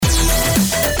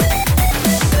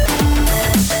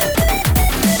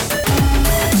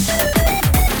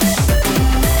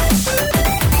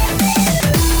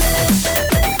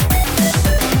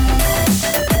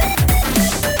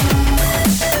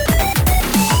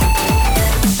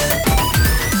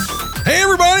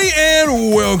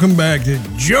welcome back to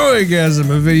Joygasm,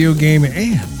 a video game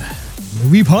and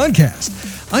movie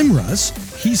podcast. I'm Russ,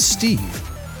 he's Steve,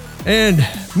 and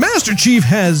Master Chief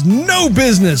has no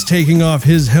business taking off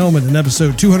his helmet in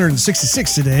episode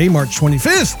 266 today, March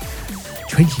 25th,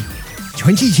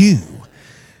 2022.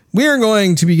 We are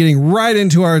going to be getting right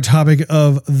into our topic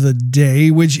of the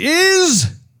day, which is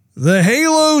the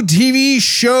Halo TV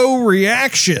show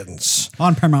reactions.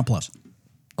 On Paramount Plus.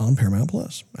 On Paramount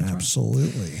Plus.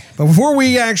 Absolutely. Right. But before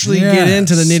we actually get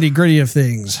into the nitty gritty of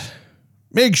things,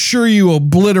 make sure you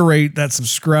obliterate that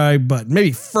subscribe button.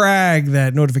 Maybe frag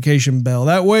that notification bell.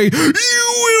 That way you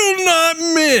will not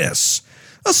miss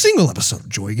a single episode of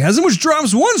Joygasm, which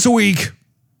drops once a week.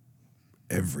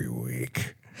 Every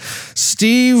week.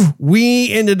 Steve,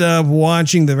 we ended up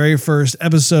watching the very first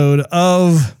episode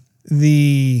of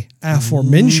the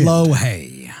aforementioned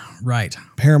Lohay. Right.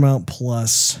 Paramount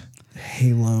Plus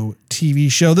Halo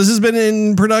TV show. This has been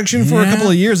in production for a couple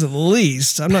of years at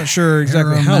least. I'm not sure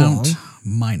exactly Paramount how long.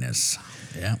 Minus.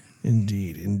 Yeah.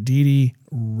 Indeedy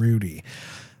Rudy.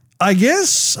 I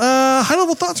guess high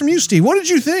level thoughts from you, Steve. What did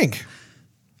you think?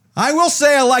 I will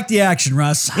say I like the action,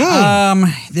 Russ.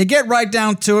 They get right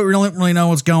down to it. We don't really know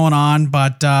what's going on,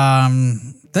 but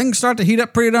things start to heat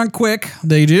up pretty darn quick.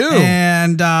 They do.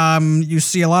 And you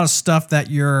see a lot of stuff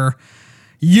that you're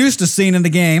used to seeing in the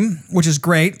game, which is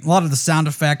great. A lot of the sound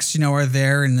effects, are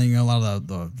there, and a lot of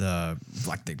the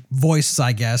voice,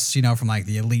 I guess, from like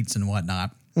the elites and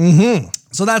whatnot. Mm-hmm.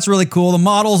 So that's really cool. The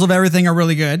models of everything are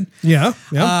really good. Yeah.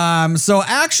 So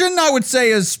action, I would say,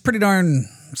 is pretty darn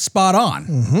spot on.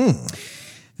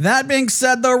 Mm-hmm. That being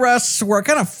said, though, Russ, where it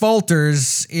kind of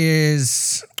falters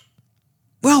is,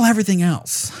 well, everything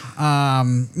else.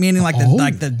 Meaning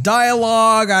like the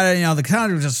dialogue, the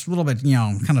kind of just a little bit,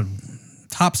 kind of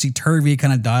topsy-turvy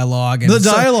kind of dialogue. And the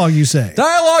dialogue, you say?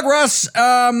 Dialogue, Russ,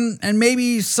 and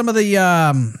maybe some of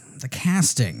the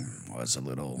casting was a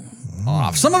little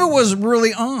off. Some of it was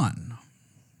really on.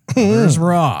 Others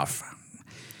were off.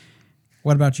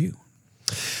 What about you?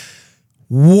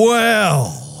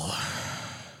 Well,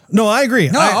 no, I agree.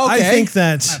 No, I think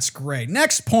that's great.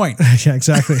 Next point. Yeah,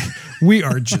 exactly. We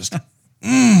are just...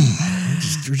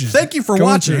 we're just Thank you for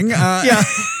watching. Yeah.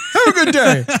 Have a good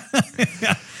day.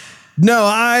 No,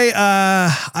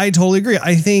 I totally agree.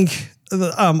 I think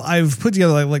I've put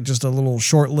together like just a little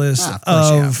short list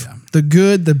of the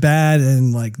good, the bad,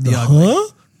 and like the ugly.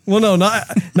 Well, no, not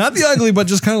the ugly, but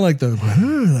just kind of like the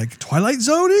like Twilight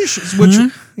Zone-ish, which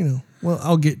well,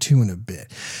 I'll get to in a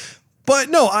bit. But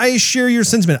no, I share your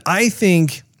sentiment. I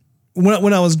think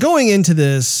when I was going into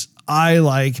this, I,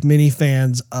 like many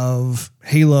fans of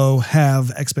Halo,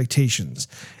 have expectations,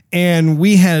 and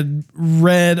we had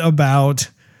read about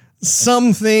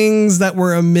some things that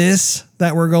were amiss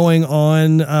that were going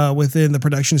on within the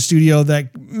production studio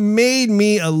that made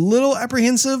me a little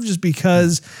apprehensive, just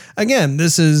because, again,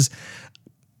 this is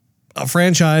a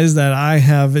franchise that I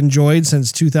have enjoyed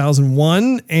since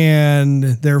 2001, and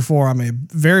therefore I'm a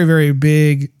very, very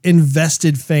big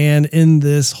invested fan in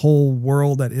this whole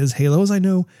world that is Halo, as I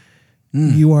know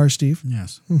you are, Steve.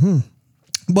 Yes. Mm-hmm.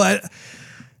 But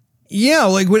yeah,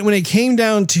 like when it came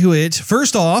down to it,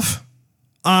 first off,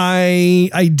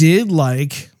 I did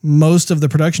like most of the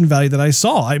production value that I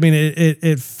saw. I mean,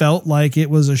 it felt like it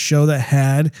was a show that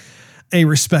had a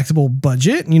respectable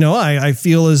budget. I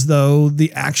feel as though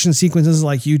the action sequences,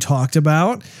 like you talked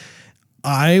about,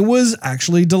 I was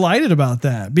actually delighted about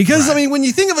that. Because, right. I mean, when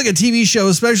you think of like a TV show,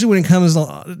 especially when it comes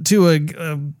to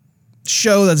a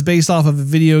show that's based off of a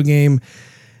video game,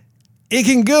 it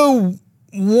can go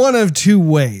one of two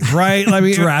ways, right? I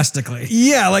mean, drastically.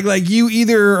 Yeah, like you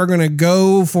either are going to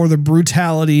go for the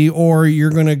brutality, or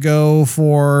you're going to go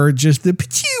for just the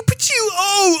pa-chew,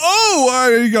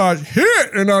 I got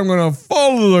hit and I'm going to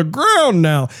fall to the ground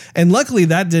now. And luckily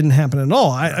that didn't happen at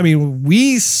all. I mean,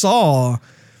 we saw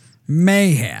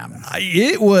mayhem.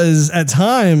 It was at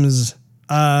times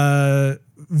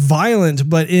violent,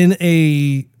 but in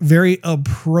a very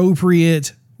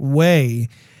appropriate way.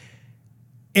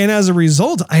 And as a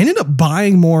result, I ended up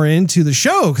buying more into the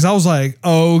show because I was like,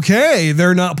 okay,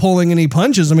 they're not pulling any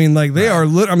punches. I mean, like they are,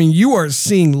 you are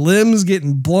seeing limbs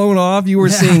getting blown off. You were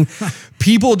seeing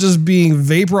people just being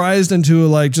vaporized into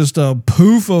like just a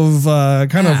poof of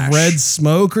kind of red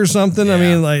smoke or something. Yeah. I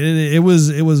mean, like it was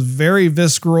very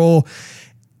visceral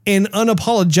and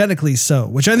unapologetically so,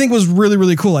 which I think was really,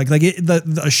 really cool. Like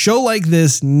a show like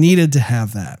this needed to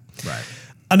have that. Right.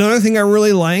 Another thing I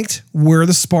really liked were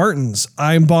the Spartans.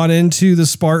 I bought into the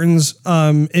Spartans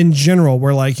in general,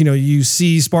 where you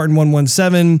see Spartan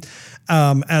 117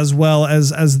 as well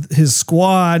as his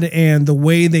squad, and the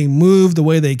way they moved, the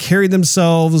way they carried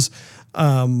themselves.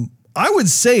 I would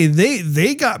say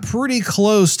they got pretty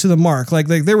close to the mark. Like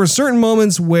there were certain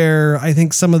moments where I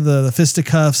think some of the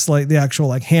fisticuffs, like the actual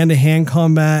like hand-to-hand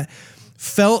combat,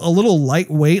 felt a little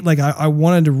lightweight. Like I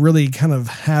wanted to really kind of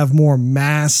have more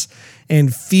mass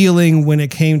and feeling when it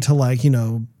came to like,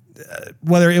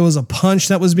 whether it was a punch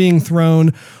that was being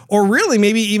thrown or really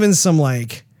maybe even some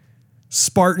like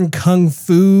Spartan kung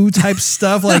fu type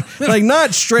stuff. Like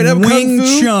not straight up Wing kung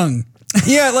fu. Chun.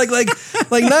 Yeah, like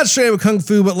not straight up kung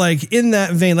fu, but like in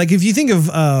that vein. Like if you think of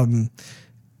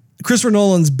Christopher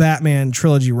Nolan's Batman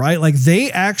trilogy, right? Like they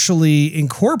actually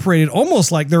incorporated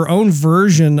almost like their own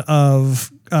version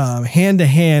of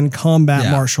hand-to-hand combat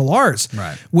martial arts,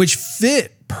 right, which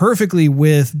fit perfectly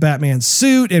with Batman's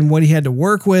suit and what he had to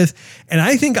work with. And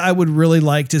I think I would really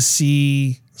like to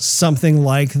see something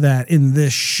like that in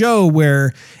this show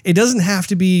where it doesn't have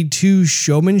to be too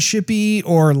showmanshipy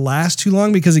or last too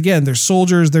long, because again, they're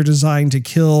soldiers, they're designed to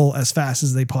kill as fast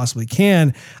as they possibly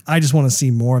can. I just want to see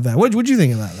more of that. What do you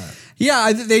think about that?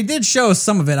 Yeah, they did show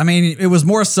some of it. I mean, it was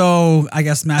more so, I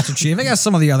guess, Master Chief. I guess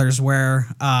some of the others where,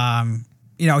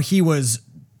 he was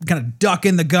kind of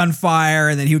ducking the gunfire,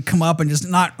 and then he would come up and just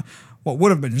not what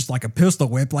would have been just like a pistol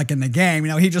whip, like in the game.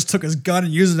 He just took his gun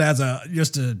and used it as a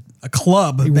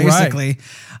club, basically,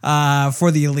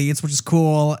 for the elites, which is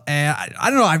cool. And I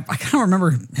don't know, I kind of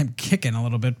remember him kicking a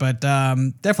little bit, but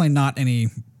definitely not any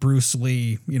Bruce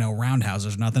Lee,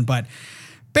 roundhouses or nothing, but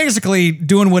basically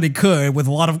doing what he could with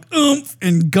a lot of oomph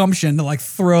and gumption to like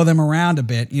throw them around a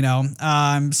bit,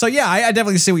 So yeah, I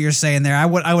definitely see what you're saying there. I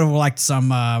would have liked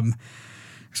some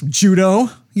judo,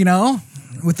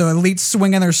 with the elites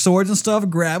swinging their swords and stuff,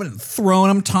 grabbing and throwing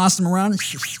them, tossing them around,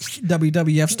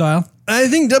 WWF style. I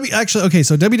think so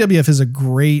WWF is a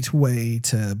great way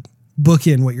to book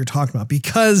in what you're talking about,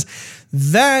 because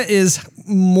that is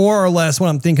more or less what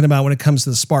I'm thinking about when it comes to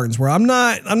the Spartans, where I'm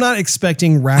not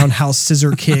expecting roundhouse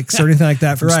scissor kicks or anything like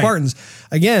that from Spartans.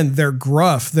 Again, they're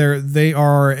gruff. They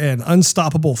are an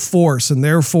unstoppable force, and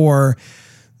therefore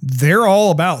they're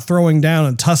all about throwing down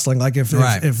and tussling. Like if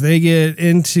they get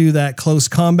into that close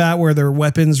combat where their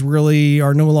weapons really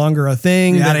are no longer a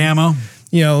thing, out of ammo,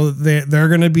 they're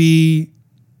going to be,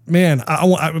 man,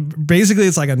 basically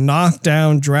it's like a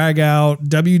knockdown, drag out,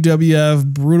 WWF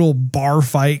brutal bar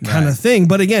fight kind of thing.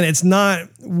 But again, it's not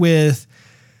with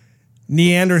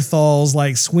Neanderthals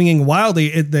like swinging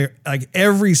wildly. They're like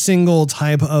every single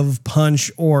type of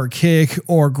punch or kick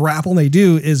or grapple they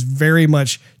do is very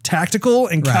much tactical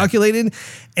and calculated.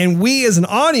 And we as an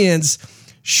audience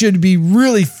should be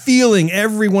really feeling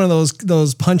every one of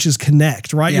those punches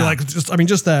connect, right? You're like, just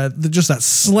that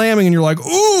slamming, and you're like,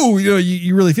 ooh,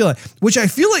 you really feel it, which I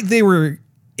feel like they were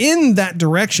in that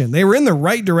direction. They were in the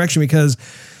right direction, because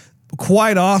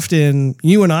quite often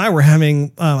you and I were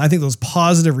having, I think, those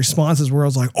positive responses where I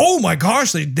was like, oh my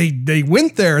gosh, they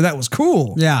went there. That was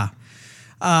cool. Yeah.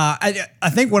 I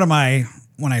think one of my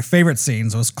favorite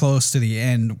scenes was close to the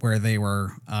end where they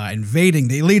were the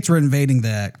elites were invading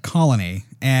the colony,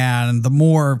 and the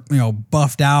more,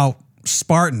 buffed out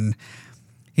Spartan,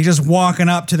 he's just walking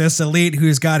up to this elite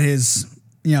who's got his,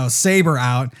 saber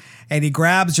out, and he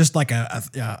grabs just like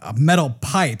a metal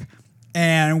pipe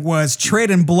and was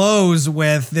trading blows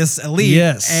with this elite.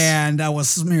 Yes. And was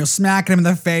smacking him in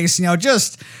the face,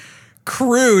 just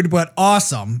crude but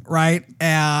awesome, right?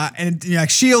 And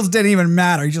shields didn't even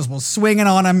matter. He just was swinging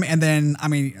on him, and then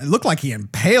it looked like he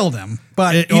impaled him,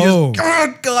 but he just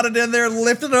got it in there,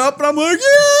 lifted it up, and I'm like,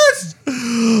 yes,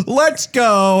 let's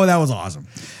go. That was awesome.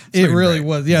 It really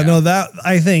was. Yeah, no, that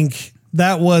I think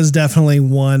that was definitely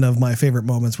one of my favorite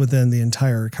moments within the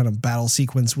entire kind of battle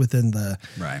sequence within the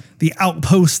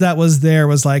outpost that was there.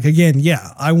 Was like, again,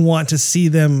 I want to see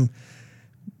them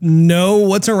know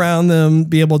what's around them,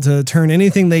 be able to turn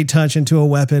anything they touch into a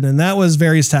weapon. And that was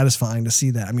very satisfying to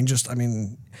see that.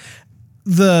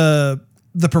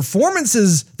 The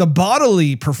performances, the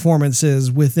bodily performances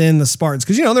within the Spartans,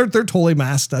 because, they're totally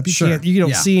masked up. You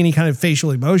don't see any kind of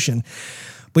facial emotion.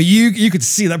 But you could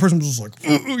see that person was just like,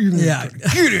 get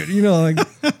it, like.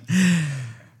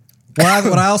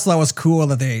 What I also thought was cool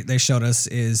that they showed us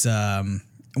is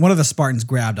one of the Spartans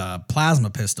grabbed a plasma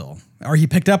pistol, or he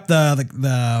picked up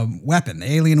the weapon, the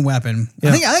alien weapon. Yeah.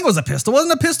 I think it was a pistol.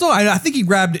 Wasn't it a pistol? I think he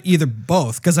grabbed either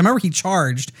both, because I remember he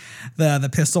charged the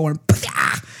pistol and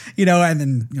and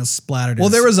then splattered. Well,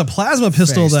 there was a plasma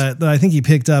pistol that I think he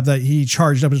picked up that he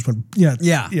charged up and just went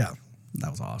yeah.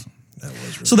 That was awesome.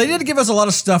 So they did give us a lot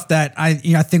of stuff that I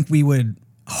think we would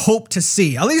hope to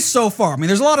see, at least so far. I mean,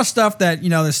 there's a lot of stuff that,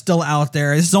 there's still out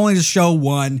there. This is only just show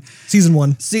 1. Season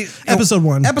 1. Episode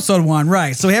 1. Episode 1,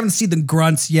 right. So we haven't seen the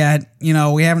grunts yet. We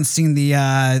haven't seen the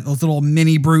those little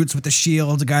mini brutes with the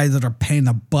shields, the guys that are pain in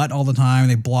the butt all the time.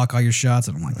 They block all your shots.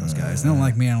 I don't like those guys. They don't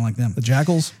like me. I don't like them. The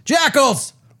jackals?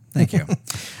 Jackals! Thank you.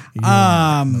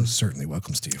 You're most certainly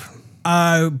welcome, Steve.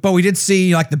 But we did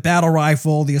see like the battle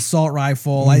rifle, the assault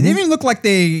rifle. It even looked like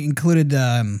they included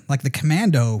like the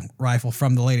commando rifle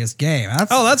from the latest game.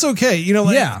 That's okay.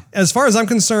 Yeah. As far as I'm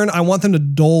concerned, I want them to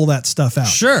dole that stuff out.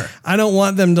 Sure. I don't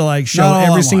want them to like show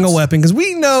every single weapon because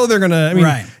we know they're gonna.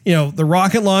 Right. The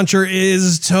rocket launcher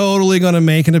is totally gonna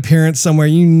make an appearance somewhere.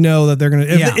 You know that they're gonna.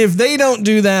 If they don't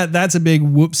do that, that's a big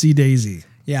whoopsie daisy.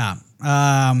 Yeah.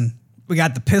 We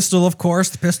got the pistol, of course.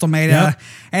 The pistol made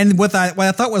and what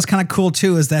I thought was kind of cool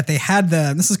too is that they had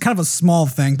this is kind of a small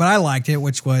thing, but I liked it,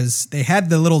 which was they had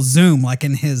the little zoom like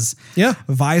in his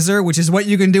visor, which is what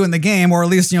you can do in the game, or at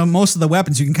least most of the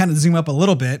weapons you can kind of zoom up a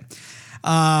little bit.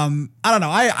 I don't know.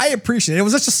 I appreciate it. It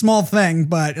was just a small thing,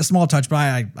 but a small touch, but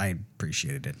I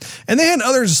appreciated it. And they had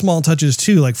other small touches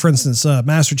too, like for instance,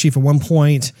 Master Chief at one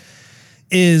point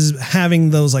is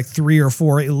having those like 3 or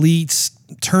 4 elites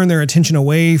turn their attention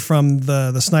away from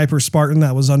the sniper Spartan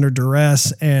that was under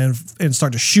duress and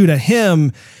start to shoot at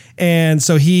him. And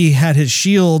so he had his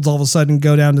shields all of a sudden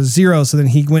go down to 0. So then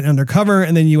he went undercover,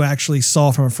 and then you actually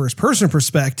saw from a first person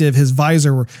perspective, his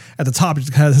visor at the top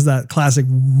just has that classic,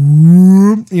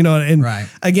 and right.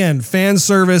 Again, fan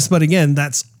service. But again,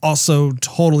 that's also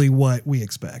totally what we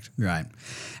expect. Right.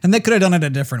 And they could have done it a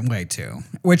different way too,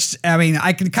 which I mean,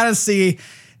 I can kind of see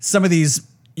some of these,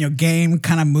 game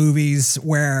kind of movies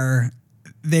where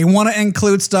they want to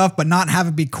include stuff, but not have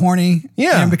it be corny.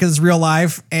 Yeah. Because it's real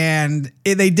life. And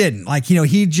they didn't. Like,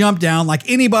 he jumped down like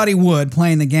anybody would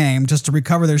playing the game just to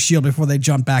recover their shield before they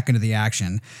jump back into the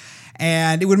action.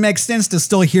 And it would make sense to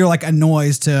still hear like a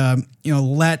noise to,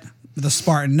 let the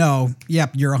Spartan know,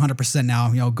 yep, you're 100%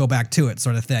 now, go back to it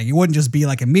sort of thing. It wouldn't just be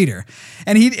like a meter.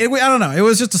 And I don't know, it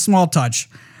was just a small touch.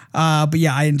 But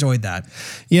yeah, I enjoyed that.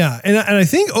 Yeah. And I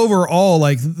think overall,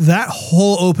 like that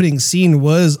whole opening scene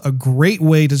was a great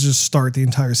way to just start the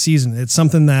entire season. It's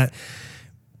something that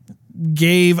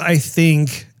gave, I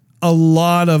think, a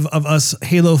lot of us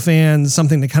Halo fans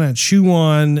something to kind of chew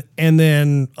on and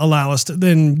then allow us to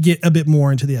then get a bit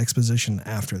more into the exposition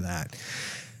after that.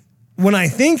 When I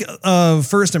think of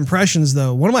first impressions,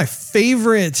 though, one of my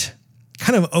favorite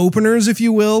kind of openers, if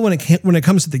you will, when it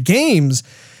comes to the games,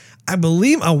 I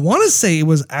want to say it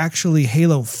was actually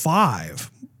Halo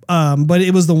 5. But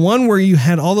it was the one where you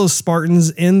had all those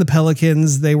Spartans in the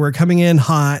Pelicans. They were coming in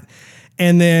hot,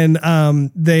 and then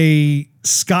they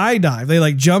skydive. They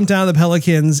like jumped out of the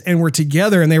Pelicans and were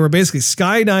together, and they were basically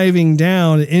skydiving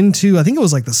down into, I think it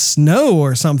was like the snow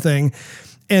or something.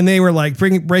 And they were like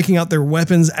breaking out their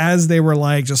weapons as they were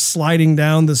like just sliding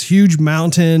down this huge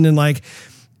mountain, and like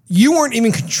you weren't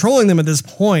even controlling them at this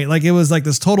point. Like it was like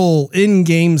this total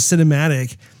in-game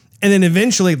cinematic. And then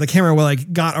eventually the camera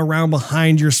like got around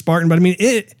behind your Spartan. But I mean,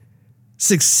 it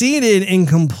succeeded in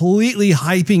completely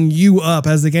hyping you up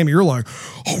as the game. You're like,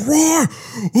 all right,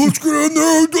 let's get in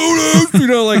there and do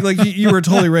this. Like you were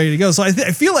totally ready to go. So I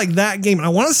feel like that game, I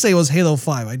want to say it was Halo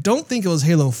 5. I don't think it was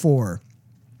Halo 4.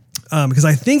 Because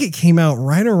I think it came out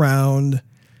right around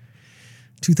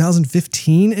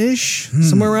 2015-ish,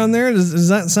 somewhere around there. Does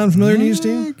that sound familiar to you,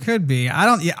 Steve? Could be. I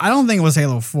don't think it was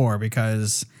Halo 4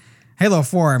 because Halo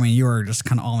 4, I mean, you were just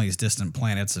kind of on these distant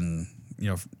planets and,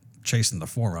 chasing the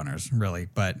Forerunners, really.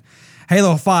 But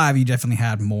Halo 5, you definitely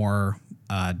had more,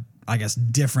 I guess,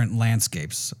 different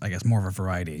landscapes, I guess, more of a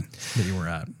variety that you were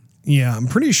at. Yeah, I'm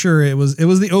pretty sure it was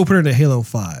the opener to Halo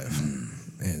 5.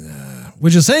 And,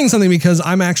 which is saying something because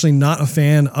I'm actually not a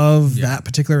fan of that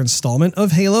particular installment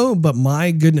of Halo, but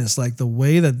my goodness, like the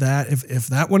way that if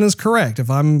that one is correct, if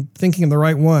I'm thinking of the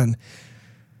right one,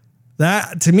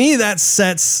 that to me, that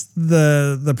sets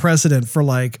the precedent for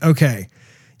like, okay,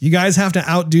 you guys have to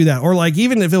outdo that. Or like,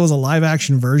 even if it was a live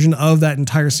action version of that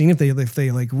entire scene, if they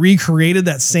like recreated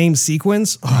that same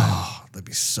sequence, that'd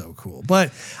be so cool.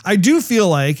 But I do feel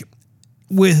like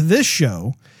with this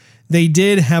show, they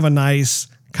did have a nice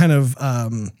kind of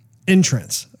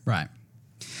entrance. Right.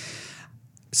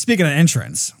 Speaking of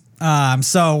entrance,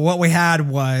 so what we had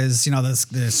was,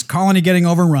 this colony getting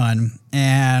overrun,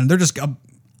 and they're just,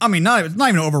 not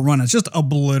even overrun, it's just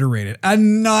obliterated,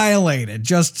 annihilated,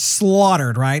 just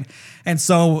slaughtered, right? And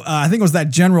so I think it was that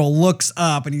general looks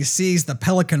up and he sees the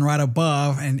Pelican right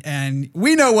above, and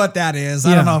we know what that is.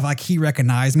 I don't know if he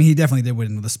recognized me. He definitely did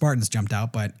when the Spartans jumped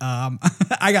out, but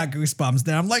I got goosebumps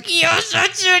there. I'm like, yes,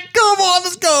 that's it. Come on,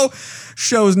 let's go.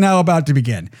 Show's now about to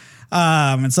begin.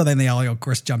 And so then they all, of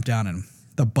course, jumped down and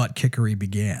the butt kickery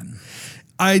began.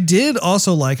 I did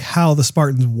also like how the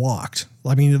Spartans walked.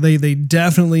 I mean, they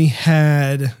definitely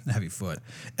had A heavy foot.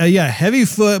 Heavy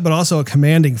foot, but also a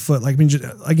commanding foot. Like, I mean,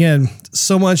 again,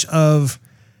 so much of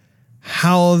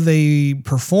how they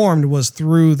performed was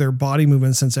through their body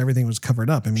movement since everything was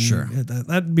covered up. I mean, Sure.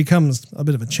 that becomes a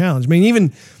bit of a challenge. I mean,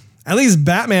 even at least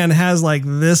Batman has like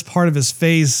this part of his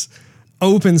face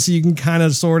open so you can kind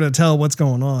of sort of tell what's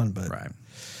going on. But Right.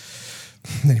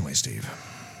 anyway, Steve.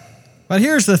 But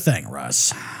here's the thing,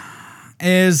 Russ,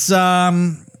 is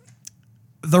the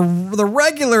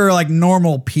regular, like,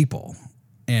 normal people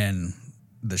in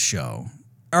the show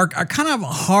are kind of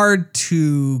hard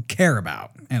to care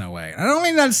about in a way. I don't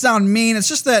mean that to sound mean. It's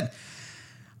just that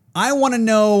I want to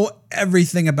know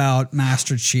everything about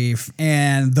Master Chief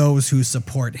and those who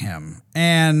support him.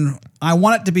 And I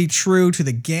want it to be true to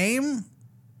the game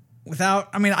without,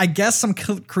 I mean, I guess some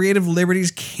creative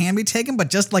liberties can be taken, but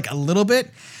just like a little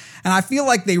bit. And I feel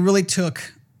like they really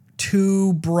took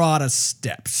too broad a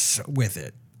steps with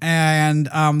it. And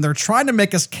they're trying to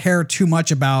make us care too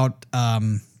much about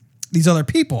these other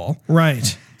people.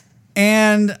 Right.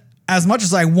 And as much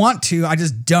as I want to, I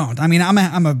just don't. I mean,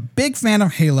 I'm a big fan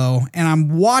of Halo, and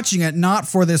I'm watching it not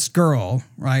for this girl,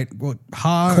 right?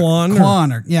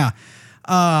 Quan. Yeah.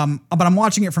 But I'm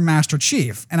watching it for Master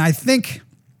Chief. And I think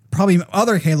probably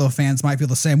other Halo fans might feel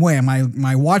the same way. Am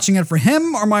I watching it for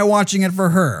him or am I watching it for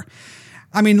her?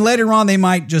 I mean, later on, they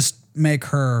might just make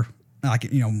her like,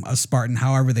 you know, a Spartan,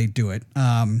 however they do it.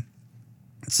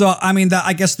 So, I mean,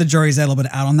 I guess the jury's a little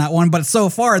bit out on that one, but so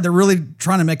far they're really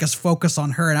trying to make us focus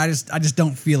on her, and I just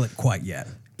don't feel it quite yet.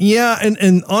 Yeah,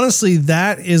 and honestly,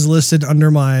 that is listed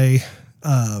under my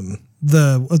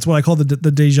that's what I call the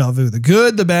deja vu, the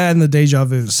good, the bad, and the deja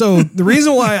vu. So the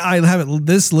reason why I have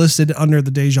this listed under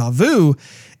the deja vu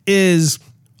is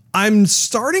I'm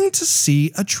starting to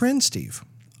see a trend, Steve.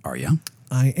 Are you?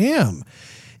 I am.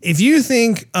 If you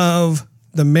think of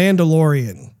the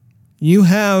Mandalorian, you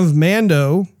have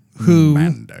Mando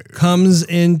who comes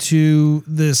into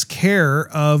this care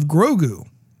of Grogu.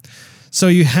 So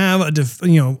you have let's for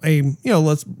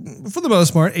the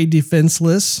most part a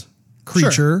defenseless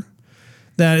creature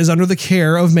that is under the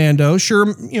care of Mando. Sure,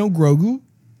 Grogu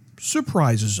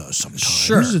surprises us sometimes.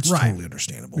 Sure, it's right. totally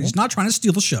understandable. He's not trying to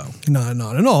steal the show.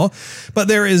 Not at all. But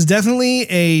there is definitely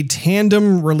a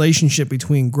tandem relationship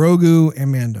between Grogu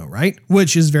and Mando, right?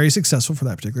 Which is very successful for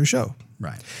that particular show.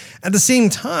 Right. At the same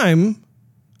time,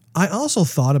 I also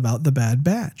thought about the Bad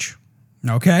Batch.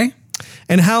 Okay.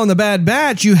 And how in the Bad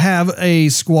Batch you have a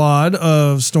squad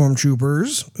of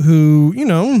stormtroopers who,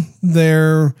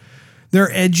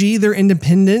 they're edgy, they're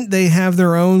independent, they have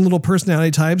their own little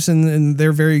personality types, and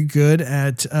they're very good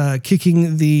at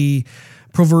kicking the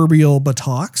proverbial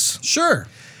buttocks. Sure.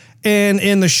 And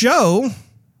in the show,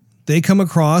 they come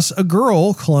across a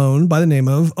girl clone by the name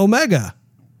of Omega,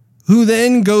 who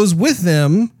then goes with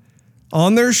them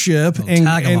on their ship and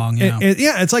tag along.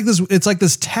 It's like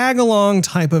this tag along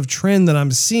type of trend that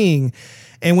I'm seeing.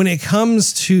 And when it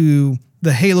comes to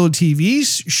the Halo TV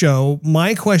show,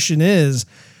 my question is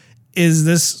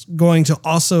this going to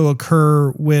also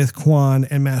occur with Quan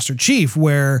and Master Chief,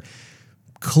 where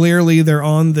clearly they're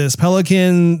on this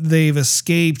Pelican, they've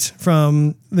escaped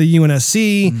from the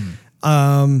UNSC.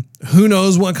 Who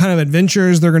knows what kind of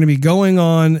adventures they're going to be going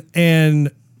on,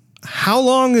 and how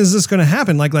long is this going to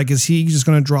happen? Like, is he just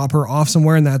going to drop her off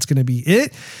somewhere and that's going to be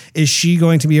it? Is she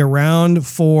going to be around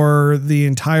for the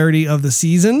entirety of the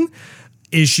season?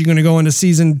 Is she going to go into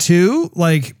season 2?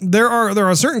 Like, there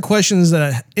are certain questions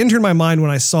that entered my mind when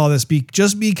I saw this,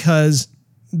 just because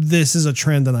this is a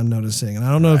trend that I'm noticing, and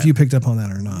I don't know if you picked up on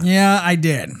that or not. Yeah, I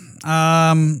did.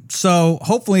 So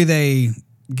hopefully they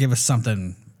give us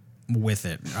something with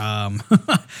it.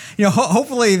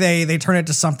 Hopefully they turn it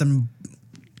to something,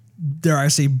 dare I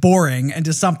say, boring,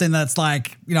 into something that's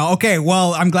like, okay,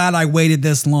 well, I'm glad I waited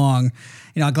this long.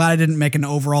 Glad I didn't make an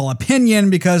overall opinion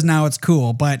because now it's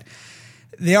cool. But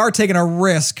they are taking a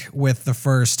risk with the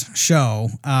first show,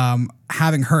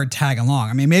 having her tag along.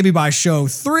 I mean, maybe by show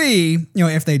 3,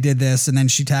 if they did this and then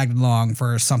she tagged along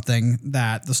for something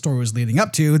that the story was leading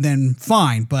up to, then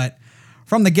fine. But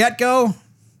from the get-go,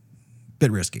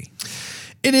 bit risky.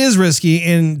 It is risky,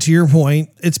 and to your point,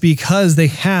 it's because they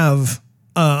have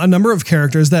a number of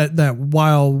characters that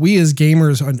while we as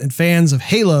gamers and fans of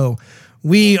Halo,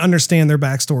 we understand their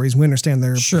backstories, we understand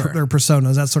their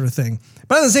personas, that sort of thing.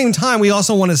 But at the same time, we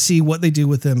also want to see what they do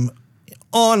with them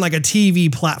on like a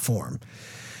TV platform.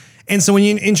 And so when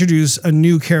you introduce a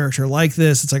new character like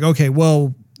this, it's like, okay,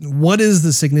 well, what is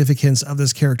the significance of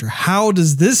this character? How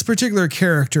does this particular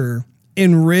character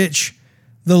enrich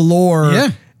the lore Yeah.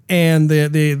 and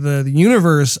the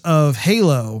universe of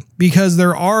Halo, because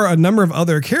there are a number of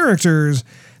other characters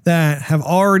that have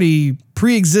already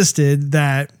pre-existed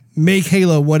that make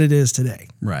Halo what it is today.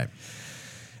 Right.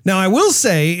 Now, I will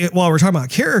say, while we're talking about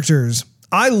characters,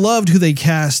 I loved who they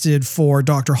casted for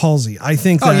Dr. Halsey. I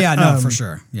think Oh that, yeah, no, for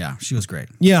sure. Yeah, she was great.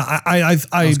 Yeah, I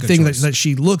think that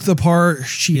she looked the part.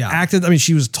 She acted. I mean,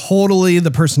 she was totally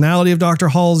the personality of Dr.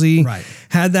 Halsey. Right.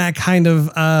 Had that kind of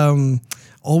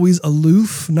always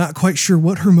aloof, not quite sure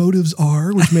what her motives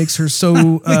are, which makes her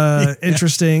so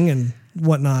interesting and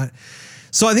whatnot.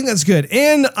 So I think that's good.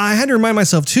 And I had to remind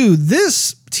myself too,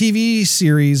 this TV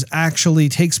series actually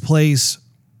takes place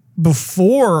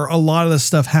before a lot of the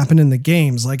stuff happened in the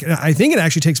games. Like, I think it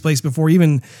actually takes place before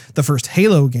even the first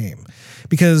Halo game,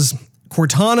 because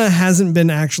Cortana hasn't been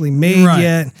actually made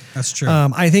yet. That's true.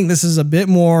 I think this is a bit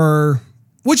more,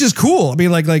 which is cool. I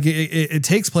mean, like it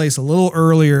takes place a little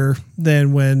earlier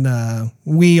than when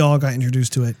we all got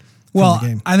introduced to it. Well, from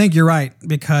the game. I think you're right,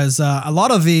 because a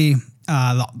lot of the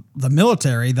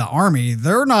military, the army,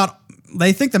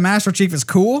 they think the Master Chief is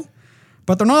cool,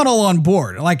 but they're not all on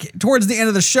board. Like, towards the end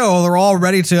of the show, they're all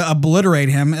ready to obliterate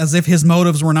him as if his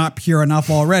motives were not pure enough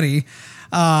already.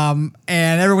 And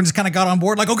everyone just kind of got on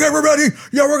board, like, okay, we're ready.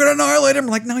 Yeah, we're going to annihilate him.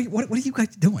 Like, no, what are you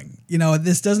guys doing? You know,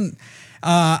 this doesn't,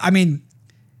 I mean,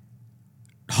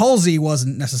 Halsey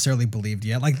wasn't necessarily believed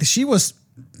yet. Like,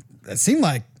 it seemed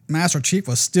like Master Chief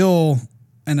was still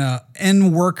in a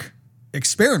in-work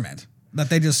experiment that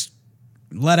they just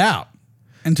let out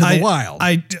into the wild.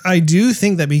 I do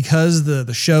think that because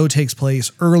the show takes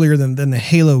place earlier than the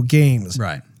Halo games,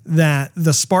 Right. that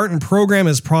the Spartan program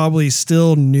is probably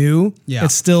still new. Yeah.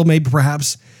 It's still maybe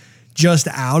perhaps just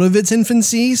out of its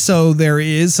infancy. So there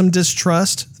is some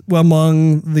distrust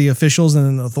among the officials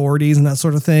and authorities and that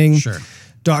sort of thing. Sure.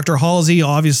 Dr. Halsey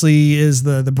obviously is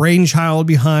the brainchild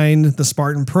behind the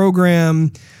Spartan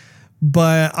program.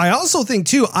 But I also think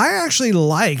too, I actually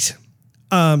liked,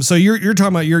 so you're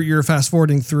talking about you're fast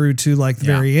forwarding through to like the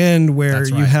very end where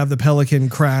you have the Pelican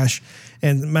crash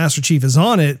and Master Chief is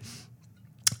on it.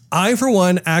 I, for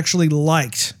one, actually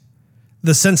liked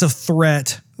the sense of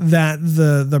threat that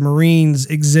the Marines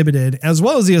exhibited, as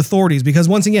well as the authorities, because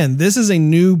once again, this is a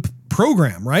new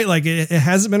program, right? Like it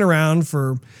hasn't been around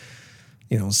for,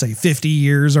 say 50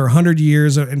 years or 100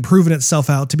 years and proven itself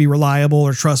out to be reliable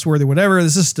or trustworthy, whatever.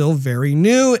 This is still very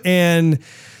new. And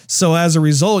so as a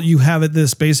result, you have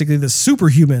this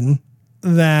superhuman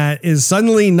that is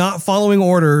suddenly not following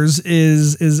orders,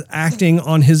 is acting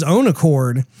on his own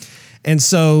accord. And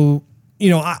so,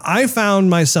 I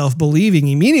found myself believing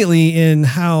immediately in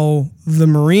how the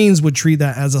Marines would treat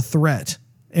that as a threat.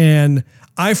 And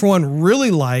I, for one, really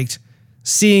liked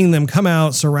seeing them come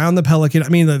out, surround the Pelican. I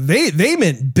mean, they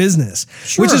meant business,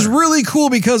 which is really cool,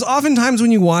 because oftentimes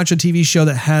when you watch a TV show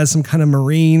that has some kind of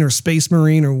Marine or Space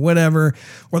Marine or whatever,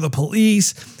 or the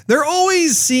police, they're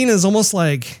always seen as almost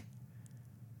like,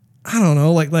 I don't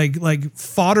know, like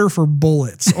fodder for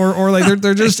bullets, or like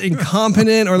they're just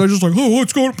incompetent, or they're just like, oh,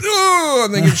 what's going on? Oh,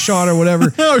 and they get shot or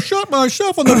whatever. I shot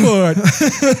myself in the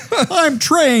foot. I'm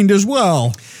trained as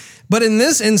well. But in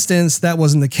this instance, that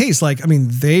wasn't the case. Like, I mean,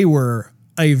 they were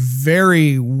a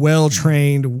very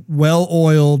well-trained,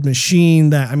 well-oiled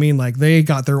machine that, I mean, like they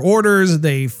got their orders,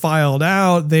 they filed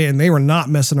out, and they were not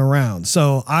messing around.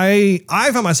 So I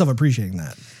found myself appreciating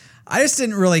that. I just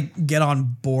didn't really get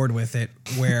on board with it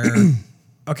where,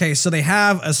 okay, so they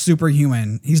have a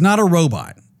superhuman. He's not a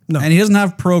robot. No. And he doesn't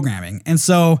have programming. And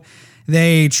so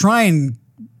they try and,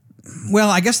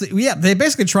 they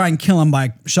basically try and kill him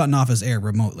by shutting off his air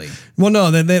remotely. Well, no,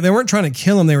 they weren't trying to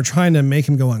kill him. They were trying to make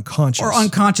him go unconscious. Or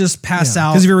unconscious, pass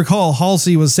out. Because if you recall,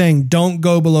 Halsey was saying, don't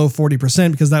go below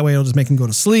 40%, because that way it'll just make him go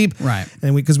to sleep. Right.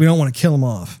 And because we don't want to kill him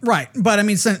off. Right. But I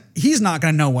mean, he's not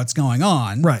going to know what's going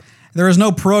on. Right. There is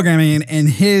no programming in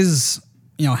his,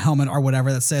 helmet or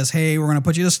whatever that says, hey, we're going to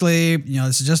put you to sleep.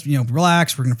 This is just,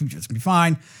 relax. It's going to be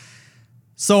fine.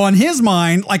 So on his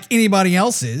mind, like anybody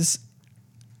else's,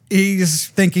 he's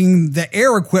thinking the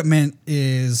air equipment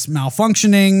is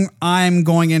malfunctioning. I'm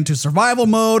going into survival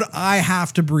mode. I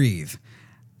have to breathe.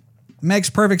 Makes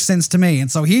perfect sense to me. And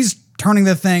so he's turning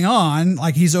the thing on,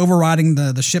 like he's overriding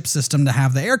the ship system to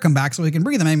have the air come back so he can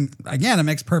breathe. I mean, again, it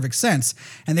makes perfect sense.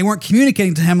 And they weren't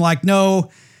communicating to him like,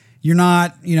 no, you're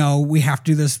not, we have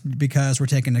to do this because we're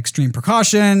taking extreme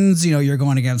precautions. You're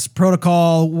going against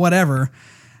protocol, whatever.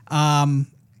 I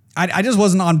just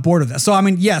wasn't on board with that. So, I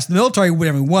mean, yes, the military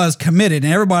was committed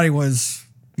and everybody was,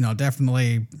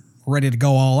 definitely ready to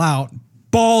go all out,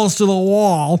 balls to the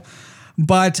wall.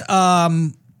 But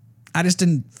I just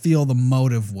didn't feel the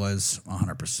motive was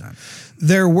 100%.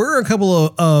 There were a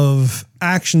couple of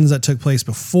actions that took place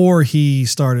before he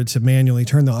started to manually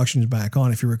turn the oxygen back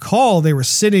on. If you recall, they were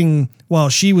sitting while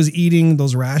she was eating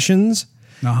those rations.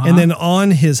 And then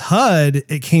on his HUD,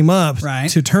 it came up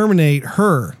to terminate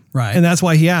her. Right. And that's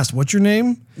why he asked, what's your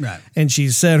name? Right. And she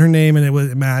said her name, and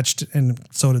it matched, and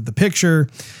so did the picture.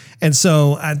 And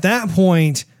so at that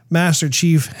point, Master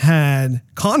Chief had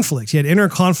conflict. He had inner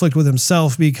conflict with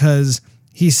himself because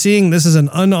he's seeing this as an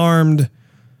unarmed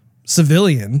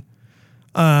civilian,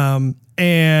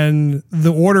 and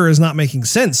the order is not making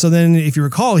sense. So then, if you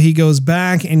recall, he goes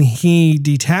back and he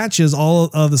detaches all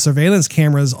of the surveillance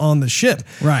cameras on the ship.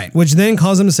 Right. Which then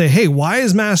caused him to say, hey, why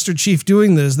is Master Chief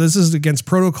doing this? This is against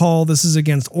protocol. This is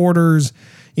against orders.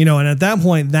 And at that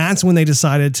point, that's when they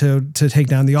decided to take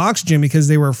down the oxygen because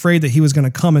they were afraid that he was going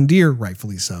to commandeer,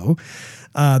 rightfully so,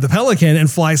 the Pelican and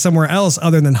fly somewhere else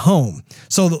other than home.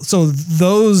 So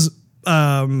those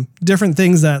different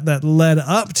things that led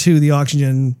up to the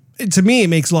oxygen, to me, it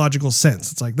makes logical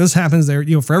sense. It's like this happens there.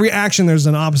 For every action, there's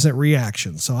an opposite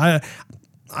reaction. So I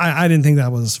didn't think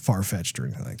that was far-fetched or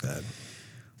anything like that.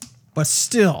 But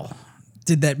still,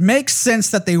 did that make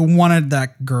sense that they wanted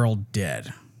that girl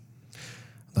dead?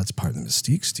 That's part of the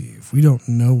mystique, Steve. We don't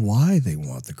know why they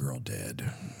want the girl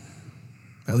dead.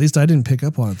 At least I didn't pick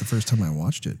up on it the first time I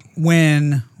watched it.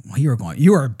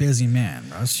 You are a busy man,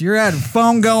 Russ. You had a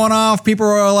phone going off. People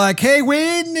were like, hey,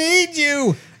 we need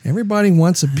you. Everybody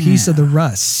wants a piece of the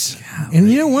Russ. Golly.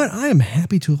 And you know what? I am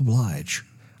happy to oblige.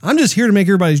 I'm just here to make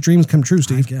everybody's dreams come true,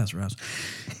 Steve. I guess, Russ.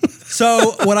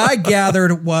 So what I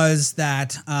gathered was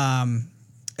that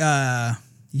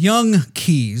young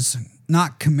Keyes,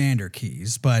 not Commander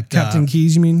Keyes, but Captain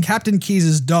Keyes, you mean? Captain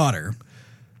Keyes' daughter.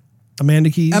 Amanda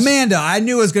Keyes? Amanda. I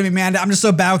knew it was going to be Amanda. I'm just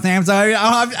so bad with names. I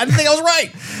didn't think I was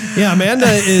right. Yeah, Amanda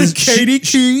is... Katie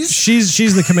Keyes?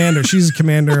 She's the commander. She's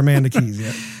Commander Amanda Keyes,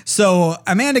 yeah. So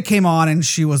Amanda came on and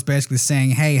she was basically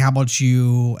saying, hey, how about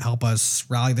you help us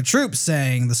rally the troops,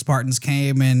 saying the Spartans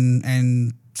came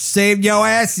and saved your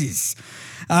asses.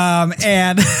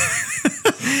 And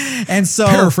so...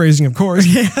 Paraphrasing, of course.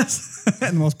 Yes.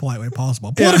 In the most polite way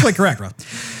possible. Politically correct, Rob.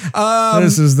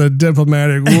 This is the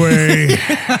diplomatic way.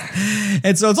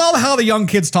 And so it's all how the young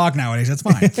kids talk nowadays. That's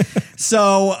fine.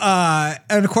 So,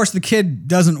 and of course, the kid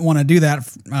doesn't want to do that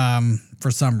for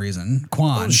some reason.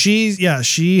 Quan.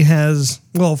 She has,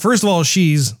 well, first of all,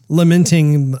 she's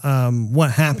lamenting what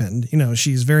happened.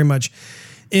 She's very much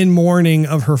in mourning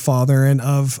of her father and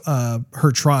of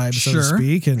her tribe, so to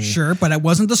speak. And sure, but it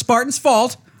wasn't the Spartans'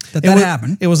 fault that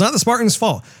happened. It was not the Spartans'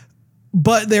 fault.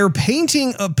 But they're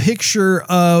painting a picture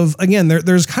of, again,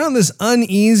 there's kind of this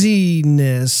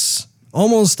uneasiness,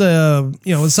 almost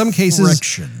in some cases,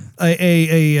 friction.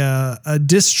 a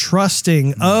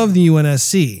distrusting of the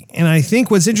UNSC. And I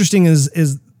think what's interesting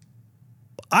is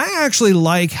I actually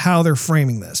like how they're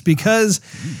framing this because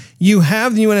you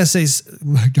have the UNSC.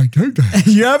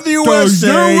 You have the UNSC.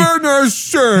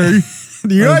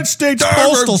 The United States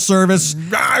Postal Service.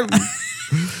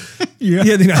 Yeah,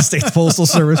 the United States Postal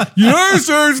Service. United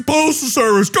States Postal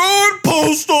Service. Going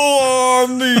postal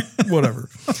on the whatever.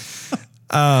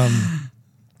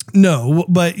 No,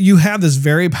 but you have this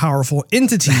very powerful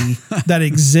entity that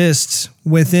exists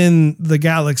within the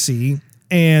galaxy,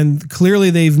 and clearly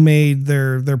they've made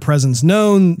their presence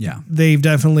known. Yeah, they've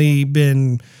definitely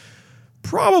been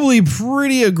probably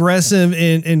pretty aggressive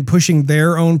in pushing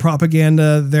their own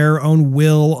propaganda, their own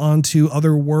will onto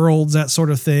other worlds, that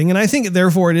sort of thing. And I think,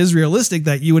 therefore, it is realistic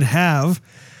that you would have,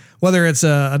 whether it's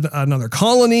another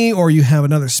colony or you have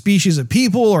another species of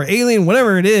people or alien,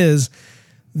 whatever it is,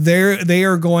 they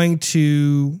are going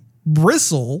to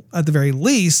bristle, at the very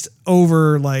least,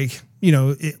 over, like,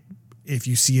 if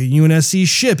you see a UNSC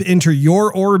ship enter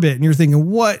your orbit and you're thinking,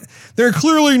 what? They're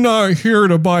clearly not here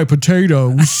to buy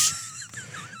potatoes.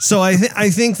 So I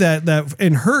think that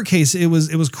in her case, it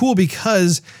was cool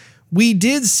because we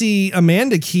did see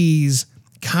Amanda Keyes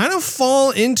kind of fall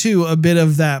into a bit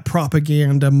of that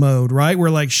propaganda mode, right?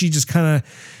 Where like she just kind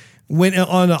of went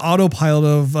on an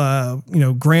autopilot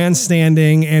of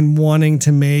grandstanding and wanting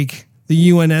to make the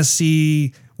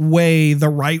UNSC way the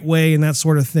right way and that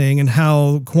sort of thing, and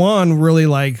how Quan really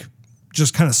like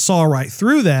just kind of saw right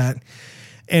through that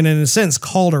and in a sense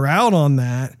called her out on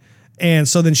that. And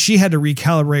so then she had to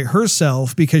recalibrate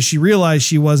herself because she realized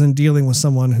she wasn't dealing with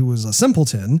someone who was a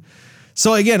simpleton.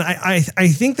 So again, I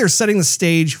think they're setting the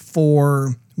stage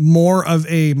for more of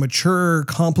a mature,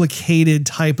 complicated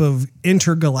type of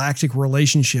intergalactic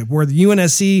relationship where the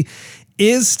UNSC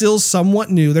is still somewhat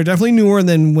new. They're definitely newer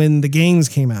than when the games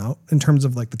came out in terms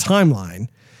of like the timeline.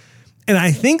 And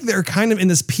I think they're kind of in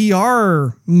this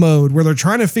PR mode where they're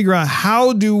trying to figure out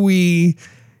how do we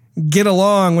get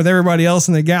along with everybody else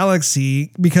in the galaxy,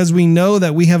 because we know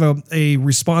that we have a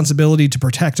responsibility to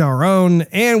protect our own,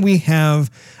 and we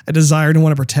have a desire to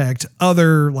want to protect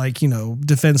other, like,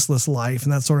 defenseless life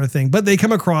and that sort of thing. But they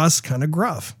come across kind of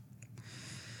gruff.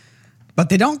 But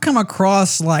they don't come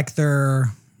across like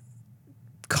they're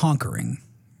conquering,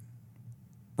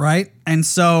 right? And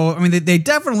so, I mean, they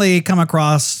definitely come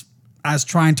across as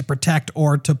trying to protect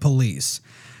or to police,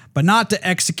 but not to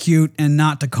execute and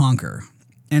not to conquer.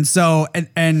 And so,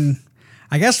 and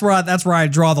I guess that's where I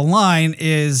draw the line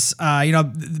is,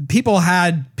 people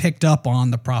had picked up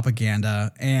on the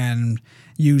propaganda, and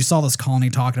you saw this colony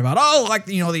talking about,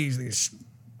 these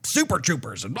super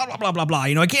troopers and blah, blah, blah, blah, blah.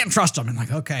 I can't trust them. And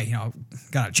like, okay,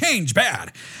 gotta change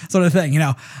bad sort of thing, we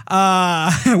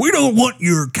don't want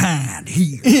your kind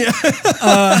here. Yeah.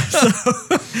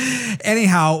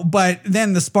 Anyhow, but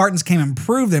then the Spartans came and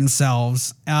proved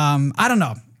themselves. I don't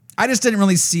know. I just didn't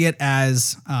really see it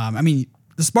as, the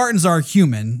Spartans are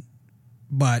human,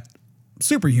 but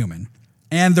superhuman,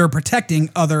 and they're protecting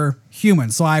other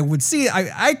humans. So I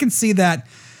can see that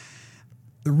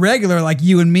the regular, like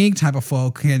you and me type of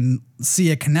folk can see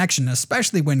a connection,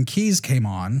 especially when Keyes came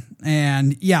on.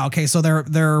 And yeah, okay, so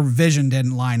their vision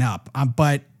didn't line up,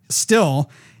 but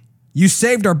still, you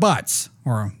saved our butts,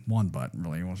 or one butt,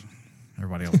 really.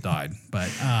 Everybody else died, but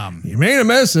you made a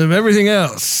mess of everything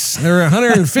else. There were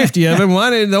 150 of them.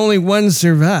 Why did only one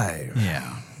survive?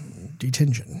 Yeah,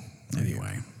 detention.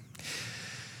 Anyway,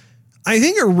 I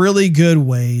think a really good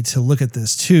way to look at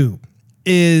this too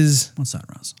is, what's that,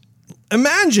 Russ?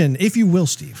 Imagine, if you will,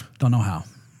 Steve. Don't know how.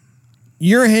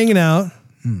 You're hanging out,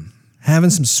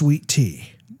 having some sweet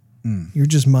tea. You're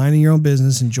just minding your own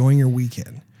business, enjoying your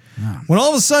weekend. Yeah. When all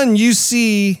of a sudden you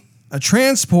see a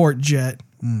transport jet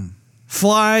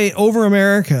fly over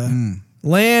America,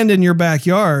 land in your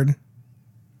backyard,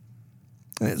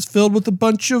 and it's filled with a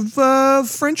bunch of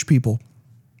French people,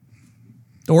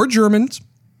 or Germans,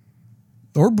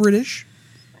 or British.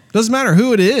 Doesn't matter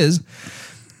who it is.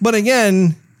 But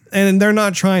again, and they're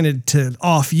not trying to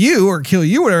off you or kill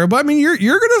you or whatever, but I mean, you're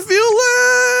going to feel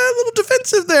a little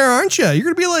defensive there, aren't you?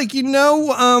 You're going to be like,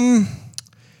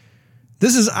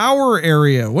 this is our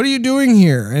area. What are you doing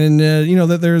here? And,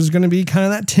 that there's going to be kind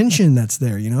of that tension that's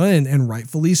there, and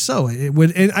rightfully so.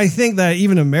 And I think that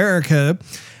even America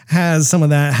has some of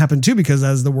that happen too, because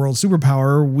as the world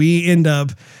superpower, we end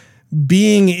up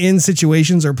being in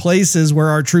situations or places where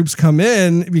our troops come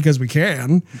in because we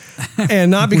can, and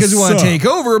not because we want to take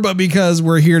over, but because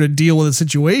we're here to deal with a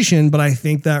situation. But I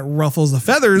think that ruffles the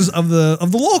feathers of the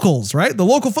locals, right? The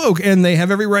local folk, and they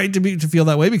have every right to feel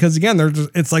that way, because again,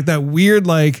 it's like that weird,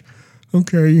 like,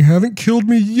 okay, you haven't killed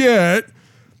me yet.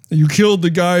 You killed the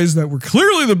guys that were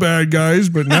clearly the bad guys,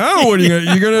 but now what are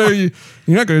you're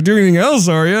not gonna do anything else,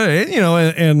 are you?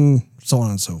 And so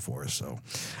on and so forth. So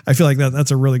I feel like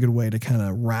that's a really good way to kind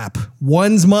of wrap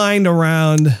one's mind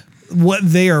around what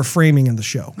they are framing in the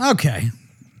show. Okay,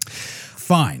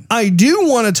 fine. I do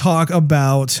want to talk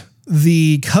about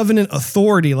the Covenant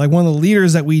Authority, like one of the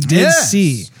leaders that we did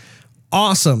see.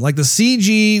 Awesome. Like the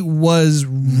CG was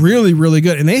really, really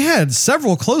good. And they had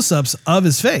several close-ups of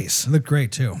his face. It looked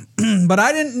great too. But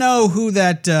I didn't know who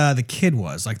that the kid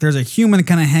was. Like there's a human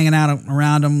kind of hanging out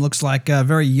around him. Looks like a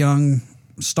very young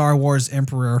Star Wars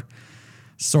Emperor,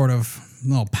 sort of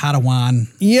little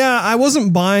Padawan. Yeah, I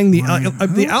wasn't buying the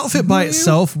outfit by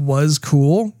itself was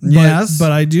cool. Yes,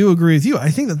 but I do agree with you. I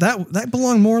think that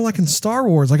belonged more like in Star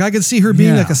Wars. Like I could see her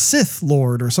being like a Sith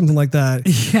Lord or something like that.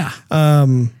 Yeah.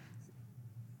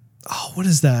 What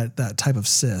is that type of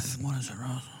Sith? What is it,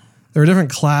 Ross? There are different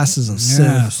classes of Sith.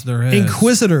 Yes, there is.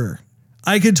 Inquisitor.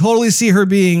 I could totally see her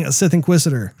being a Sith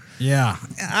Inquisitor. Yeah.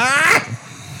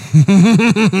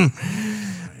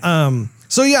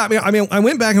 So yeah, I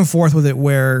went back and forth with it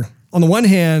where on the one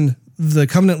hand, the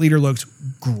Covenant leader looked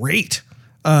great.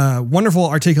 Wonderful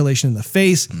articulation in the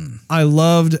face. I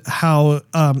loved how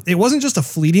it wasn't just a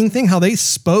fleeting thing, how they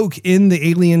spoke in the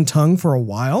alien tongue for a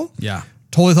while. Yeah.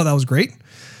 Totally thought that was great.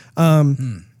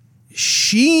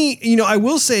 She, I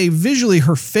will say visually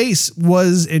her face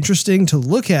was interesting to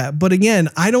look at. But again,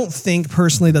 I don't think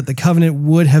personally that the Covenant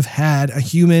would have had a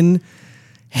human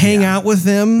hang out with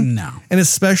them. No. And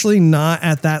especially not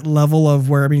at that level of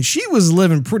where, she was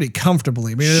living pretty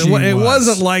comfortably. It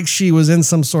wasn't like she was in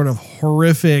some sort of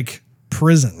horrific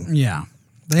prison. Yeah.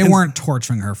 They weren't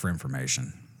torturing her for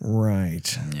information.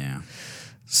 Right. Yeah.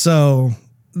 So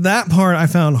that part I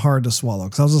found hard to swallow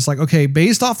because I was just like, okay,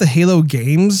 based off the Halo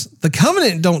games, the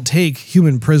Covenant don't take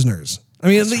human prisoners.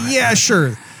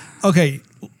 Sure. Okay,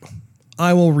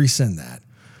 I will rescind that.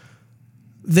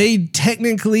 they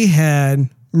technically had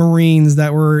Marines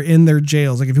that were in their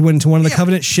jails. Like if you went into one of the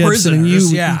Covenant ships and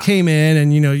you came in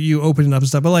and, you opened it up and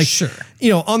stuff. But like,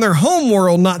 on their home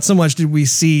world, not so much did we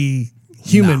see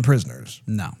human prisoners.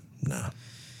 No.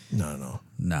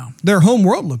 Their home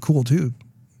world looked cool too.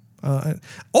 Overall,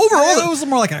 it was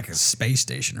more like a space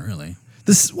station, really.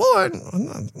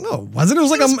 No, wasn't it? It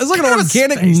was like an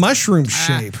organic mushroom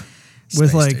shape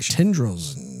with like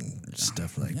tendrils and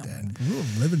stuff like that.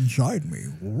 Live inside me.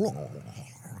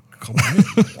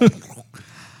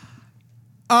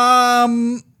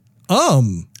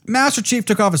 Master Chief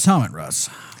took off his helmet, Russ,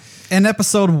 in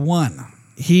episode 1.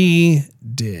 He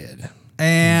did.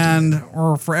 And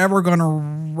we're forever going to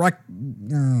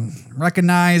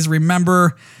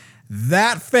remember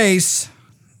that face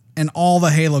in all the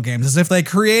Halo games, as if they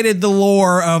created the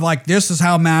lore of like, this is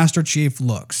how Master Chief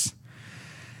looks.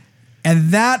 And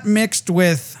that mixed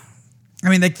with,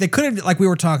 they could have, like we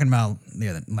were talking about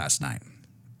last night,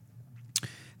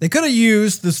 they could have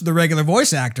used the regular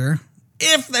voice actor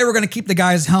if they were going to keep the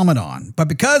guy's helmet on. But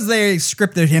because they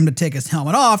scripted him to take his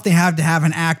helmet off, they had to have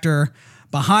an actor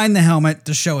behind the helmet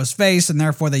to show his face, and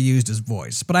therefore they used his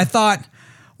voice. But I thought,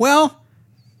 well,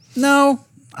 no,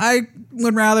 I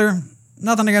would rather,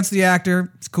 nothing against the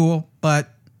actor, it's cool, but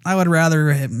I would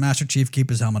rather Master Chief keep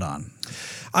his helmet on.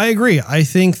 I agree. I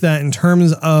think that in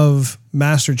terms of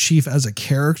Master Chief as a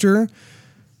character,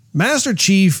 Master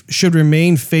Chief should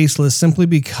remain faceless simply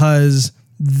because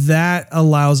that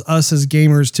allows us as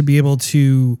gamers to be able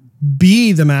to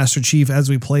be the Master Chief as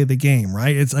we play the game,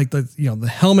 right? It's like the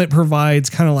helmet provides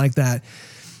kind of like that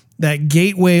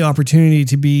gateway opportunity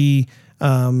to be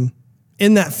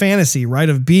in that fantasy, right,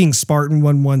 of being Spartan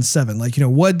 117. Like,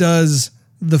 what does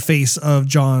the face of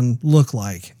John look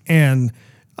like? And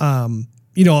on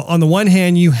the one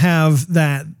hand, you have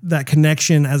that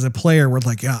connection as a player where it's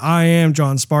like, yeah, I am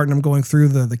John Spartan. I'm going through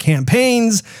the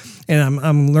campaigns and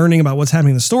I'm learning about what's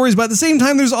happening in the stories. But at the same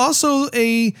time, there's also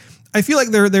I feel like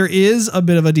there is a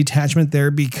bit of a detachment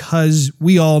there because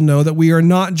we all know that we are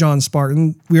not John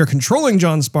Spartan. We are controlling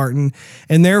John Spartan.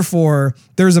 And therefore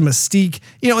there's a mystique.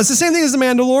 It's the same thing as the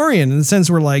Mandalorian in the sense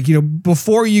where like,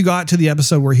 before you got to the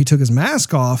episode where he took his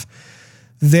mask off,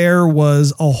 there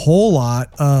was a whole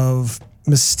lot of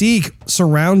mystique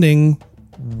surrounding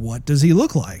what does he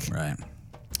look like. Right.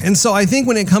 And so I think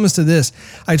when it comes to this,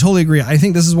 I totally agree. I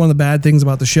think this is one of the bad things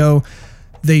about the show.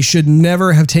 They should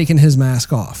never have taken his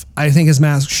mask off. I think his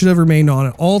mask should have remained on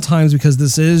at all times because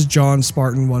this is John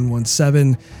Spartan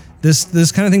 117.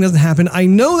 This kind of thing doesn't happen. I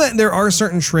know that there are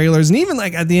certain trailers, and even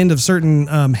like at the end of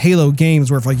certain Halo games,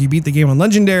 where if like you beat the game on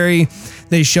Legendary,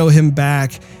 they show him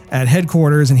back at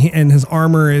headquarters, and his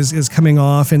armor is coming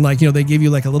off, and like they give you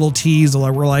like a little tease,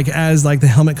 where like as like the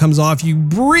helmet comes off, you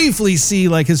briefly see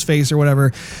like his face or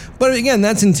whatever. But again,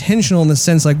 that's intentional in the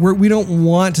sense like we don't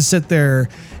want to sit there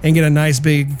and get a nice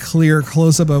big clear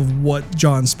close up of what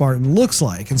John Spartan looks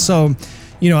like, and so.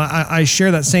 I share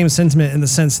that same sentiment in the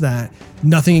sense that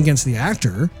nothing against the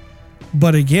actor,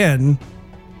 but again,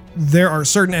 there are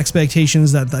certain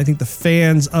expectations that I think the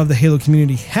fans of the Halo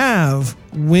community have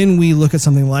when we look at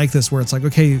something like this, where it's like,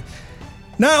 okay,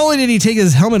 not only did he take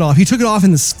his helmet off, he took it off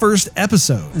in this first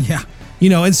episode. Yeah.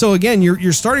 And so again,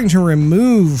 you're starting to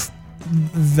remove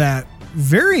that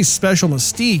very special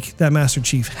mystique that Master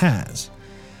Chief has.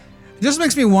 It just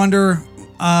makes me wonder,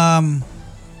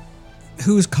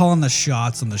 who's calling the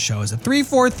shots on the show? Is it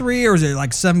 343 or is it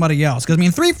like somebody else? Because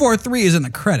 343 is in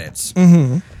the credits,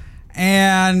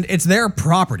 and it's their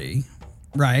property,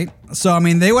 right? So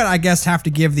they would, I guess, have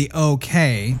to give the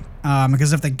okay,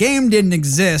 because if the game didn't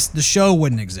exist, the show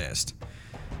wouldn't exist.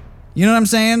 You know what I'm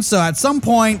saying? So at some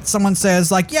point, someone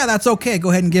says like, "Yeah, that's okay. Go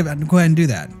ahead and do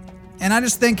that." And I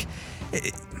just think.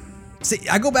 See,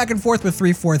 I go back and forth with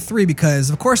 343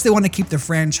 because, of course, they want to keep the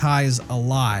franchise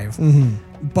alive.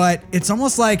 But it's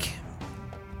almost like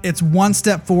it's one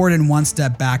step forward and one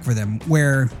step back for them,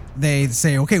 where they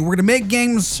say, okay, we're going to make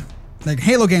games, like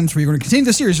Halo games, where you're going to continue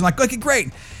the series. You're like, okay,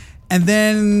 great. And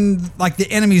then, like, the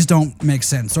enemies don't make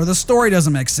sense, or the story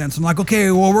doesn't make sense. I'm like,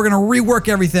 okay, well, we're going to rework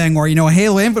everything, or,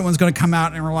 Halo Infinite one's going to come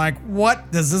out, and we're like,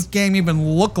 what does this game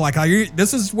even look like?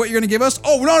 This is what you're going to give us?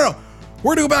 Oh, no.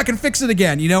 We're going to go back and fix it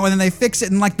again, and then they fix it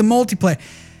in, like, the multiplayer.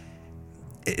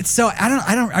 So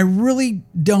I really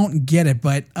don't get it,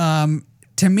 but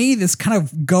to me, this kind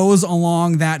of goes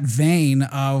along that vein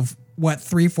of what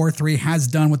 343 has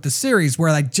done with the series, where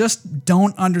I just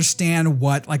don't understand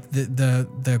what like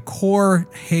the core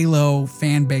Halo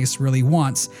fan base really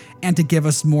wants, and to give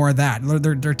us more of that.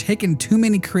 They're taking too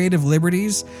many creative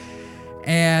liberties,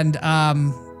 and I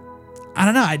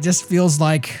don't know. It just feels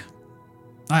like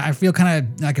I feel kind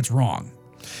of like it's wrong.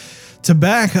 To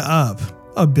back up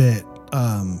a bit,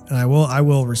 and I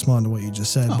will respond to what you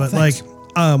just said, but thanks.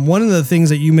 one of the things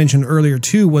that you mentioned earlier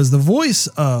too was the voice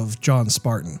of John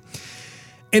Spartan.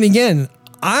 And again,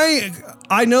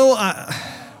 I know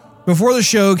before the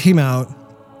show came out,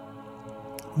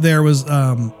 there was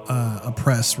a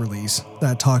press release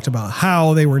that talked about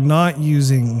how they were not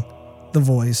using the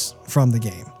voice from the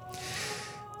game.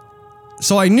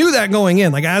 So I knew that going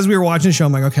in, like as we were watching the show,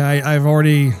 I'm like, okay, I've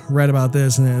already read about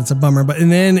this and it's a bummer.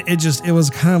 And then it was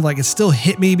kind of like, it still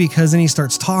hit me because then he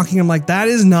starts talking. I'm like, that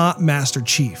is not Master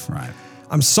Chief. Right.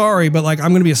 I'm sorry, but like, I'm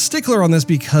going to be a stickler on this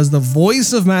because the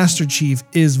voice of Master Chief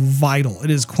is vital. It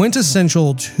is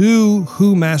quintessential to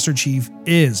who Master Chief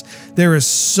is. There is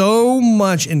so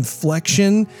much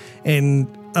inflection and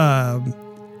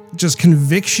just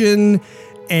conviction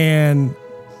and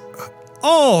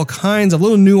all kinds of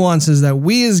little nuances that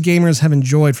we as gamers have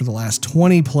enjoyed for the last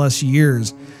 20 plus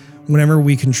years whenever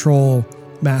we control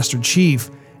Master Chief.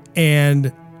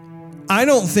 And I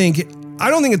don't think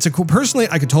it's personally,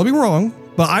 I could totally be wrong,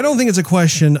 but I don't think it's a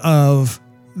question of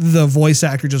the voice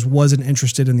actor just wasn't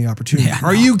interested in the opportunity. Yeah,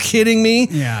 Are you kidding me?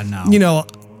 Yeah, no. You know,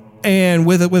 and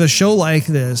with a show like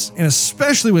this, and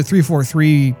especially with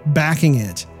 343 backing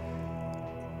it,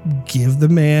 give the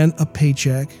man a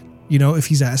paycheck. You know, if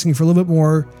he's asking for a little bit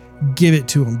more, give it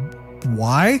to him.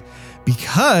 Why?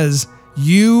 Because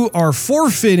you are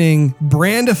forfeiting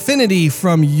brand affinity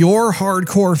from your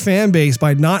hardcore fan base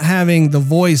by not having the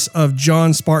voice of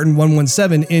John Spartan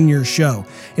 117 in your show.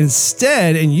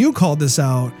 Instead, and you called this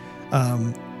out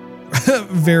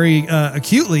very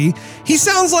acutely, he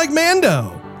sounds like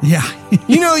Mando. Yeah.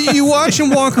 You know, you watch him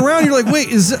walk around, you're like, wait,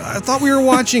 I thought we were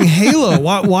watching Halo.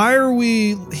 Why are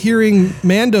we hearing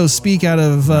Mando speak out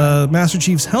of Master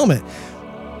Chief's helmet?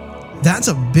 That's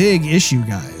a big issue,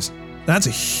 guys. That's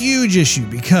a huge issue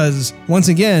because, once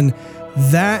again,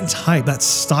 that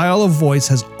style of voice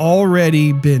has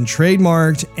already been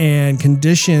trademarked and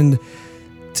conditioned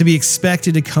to be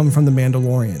expected to come from The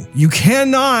Mandalorian. You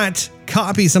cannot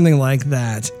copy something like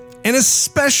that. And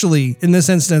especially in this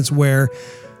instance where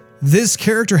this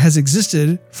character has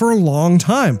existed for a long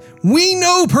time. We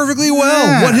know perfectly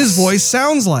well what his voice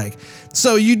sounds like.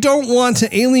 So you don't want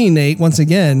to alienate, once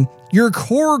again, your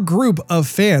core group of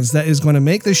fans that is going to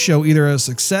make this show either a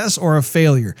success or a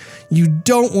failure. You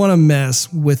don't want to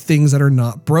mess with things that are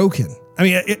not broken. I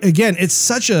mean, again, it's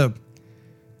such a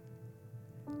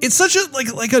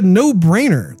like a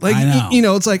no-brainer. Like, I know. you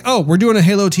know, it's like, oh, we're doing a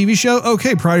Halo TV show.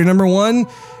 Okay, priority number one,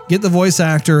 get the voice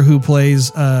actor who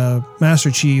plays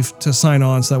Master Chief to sign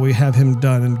on so that we have him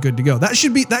done and good to go. That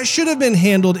should have been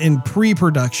handled in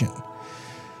pre-production.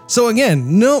 So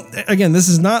again, this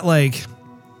is not like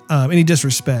any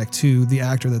disrespect to the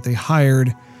actor that they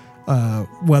hired,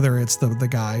 whether it's the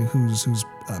guy who's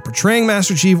portraying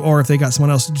Master Chief or if they got someone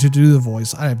else to do the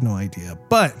voice. I have no idea,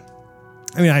 but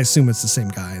I mean, I assume it's the same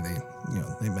guy.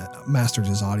 They mastered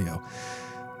his audio.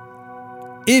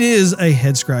 It is a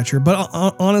head scratcher, but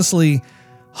honestly,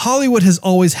 Hollywood has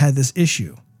always had this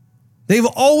issue.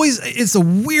 It's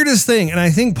the weirdest thing. And I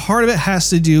think part of it has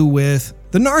to do with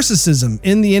the narcissism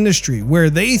in the industry where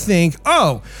they think,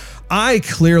 oh, I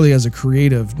clearly as a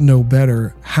creative know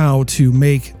better how to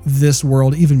make this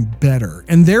world even better.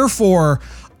 And therefore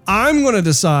I'm going to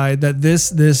decide that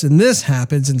this, and this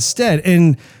happens instead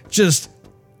and just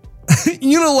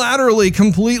unilaterally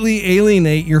completely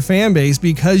alienate your fan base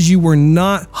because you were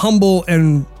not humble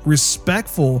and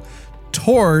respectful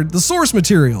toward the source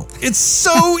material. It's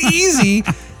so easy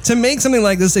to make something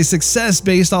like this a success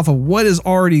based off of what is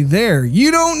already there.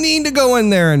 You don't need to go in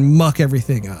there and muck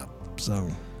everything up. So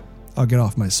I'll get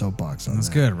off my soapbox on that. That's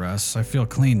good, Russ. I feel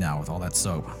clean now with all that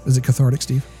soap. Is it cathartic,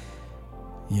 Steve?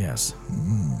 Yes.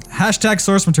 Hashtag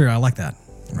source material. I like that,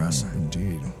 Russ.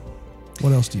 Indeed.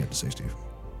 What else do you have to say, Steve?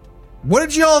 What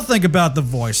did y'all think about the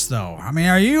voice, though? I mean,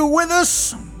 are you with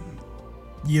us?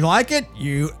 You like it?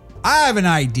 I have an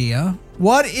idea.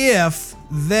 What if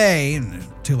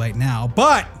too late now,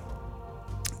 but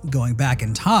going back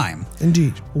in time.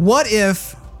 Indeed. What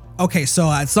if, okay, so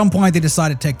at some point they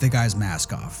decided to take the guy's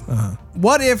mask off. Uh-huh.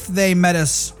 What if they met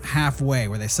us halfway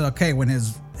where they said, okay, when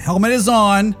his helmet is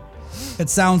on, it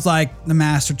sounds like the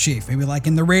Master Chief, maybe like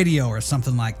in the radio or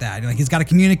something like that. Like he's got to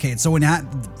communicate. So when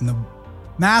the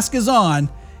mask is on,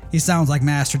 he sounds like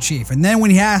Master Chief. And then when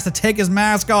he has to take his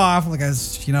mask off, like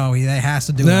as you know, he has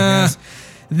to do it, I guess.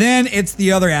 Then it's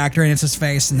the other actor and it's his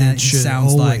face, and then it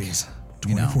sounds like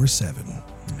 24/7.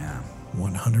 Yeah.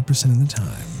 100% of the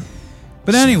time.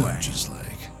 But anyway, just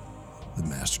like the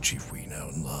Master Chief we know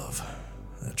and love.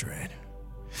 That's right.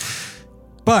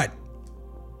 But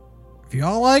if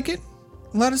y'all like it,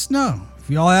 let us know. If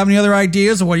you all have any other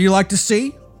ideas of what you'd like to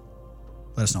see,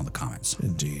 let us know in the comments.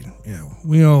 Indeed. Yeah,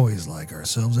 we always like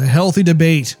ourselves a healthy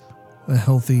debate, a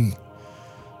healthy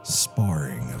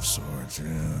sparring of sorts.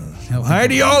 Yeah.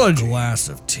 Ideology. Glass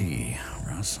of tea,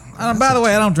 Russ. By the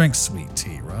way, I don't drink sweet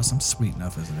tea, Russ. I'm sweet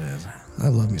enough as it is. I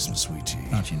love me some sweet tea.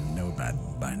 Don't you know that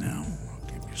by now? I'll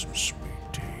give you some sweet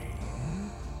tea.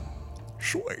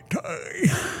 Sweet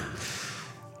tea.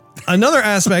 Another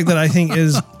aspect that I think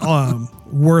is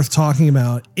worth talking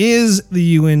about is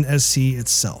the UNSC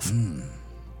itself.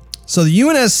 So the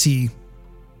UNSC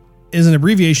is an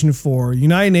abbreviation for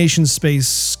United Nations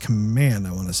Space Command,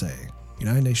 I want to say.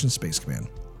 United Nations Space Command.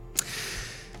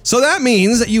 So that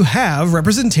means that you have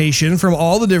representation from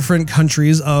all the different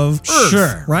countries of Earth,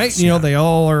 Sure. right? You know, they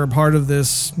all are a part of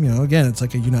this, you know, again, it's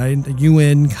like a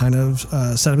UN kind of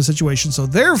set of a situation. So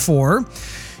therefore,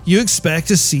 you expect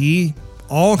to see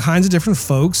all kinds of different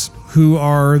folks who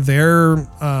are there,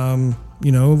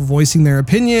 you know, voicing their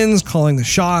opinions, calling the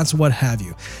shots, what have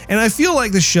you. And I feel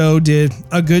like the show did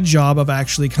a good job of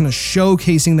actually kind of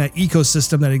showcasing that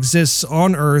ecosystem that exists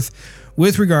on Earth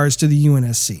with regards to the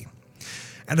UNSC.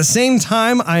 At the same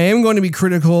time, I am going to be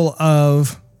critical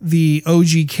of the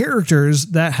OG characters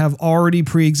that have already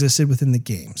pre-existed within the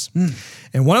games.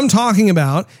 And what I'm talking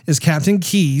about is Captain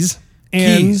Keyes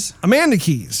and Amanda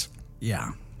Keyes.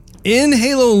 Yeah. In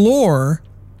Halo lore,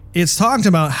 it's talked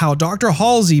about how Dr.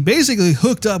 Halsey basically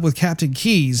hooked up with Captain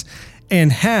Keyes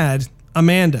and had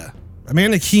Amanda.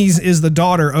 Amanda Keyes is the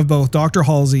daughter of both Dr.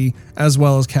 Halsey as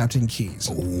well as Captain Keyes.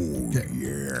 Oh,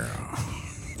 yeah.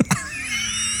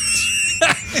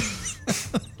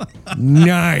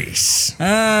 Nice.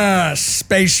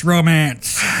 Space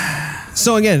romance.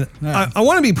 So again, I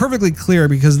want to be perfectly clear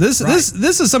because this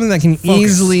is something that can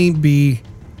easily be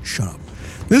shut up.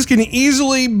 This can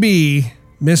easily be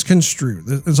misconstrued.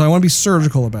 And so I want to be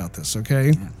surgical about this,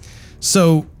 okay? Yeah.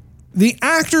 So the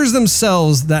actors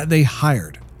themselves that they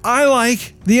hired, I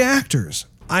like the actors.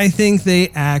 I think they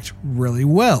act really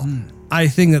well. I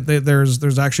think that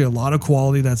there's actually a lot of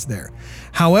quality that's there.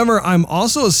 However, I'm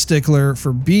also a stickler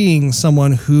for being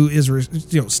someone who is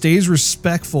stays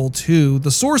respectful to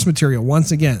the source material.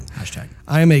 Once again, hashtag.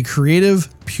 I am a creative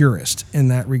purist in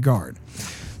that regard.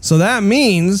 So that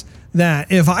means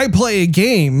that if I play a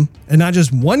game, and not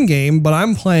just one game, but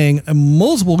I'm playing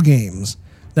multiple games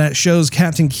that shows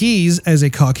Captain Keyes as a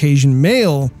Caucasian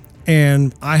male,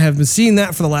 and I have been seeing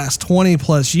that for the last 20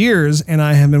 plus years, and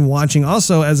I have been watching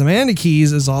also as Amanda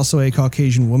Keyes is also a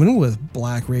Caucasian woman with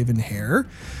black raven hair,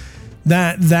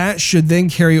 that should then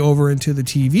carry over into the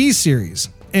TV series.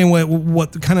 And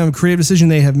what kind of creative decision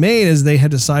they have made is they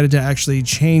have decided to actually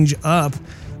change up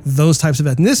those types of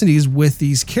ethnicities with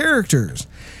these characters.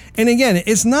 And again,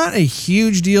 it's not a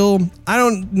huge deal. I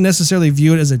don't necessarily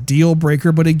view it as a deal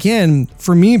breaker, but again,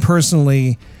 for me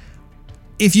personally,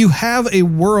 if you have a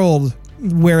world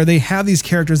where they have these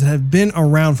characters that have been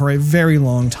around for a very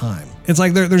long time, it's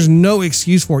like there's no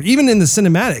excuse for it. Even in the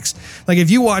cinematics, like if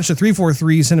you watch the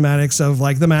 343 cinematics of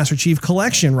like the Master Chief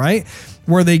Collection, right,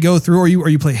 where they go through, or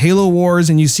you play Halo Wars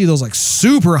and you see those like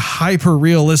super hyper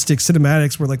realistic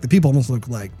cinematics where like the people almost look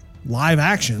like live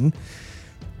action.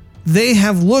 They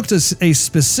have looked a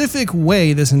specific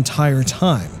way this entire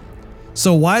time.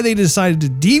 So why they decided to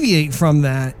deviate from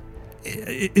that,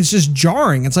 it's just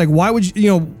jarring. It's like, why would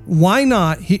you why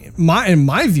not, in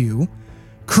my view,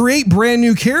 create brand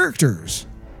new characters?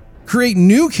 Create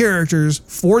new characters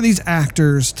for these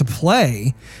actors to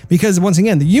play, because once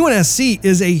again, the UNSC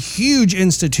is a huge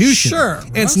institution. Sure.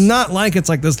 It's not like it's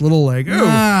like this little like,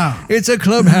 it's a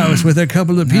clubhouse with a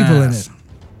couple of people in it.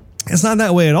 It's not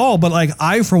that way at all, but like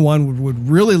I, for one, would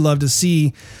really love to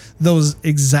see those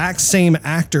exact same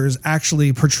actors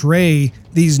actually portray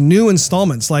these new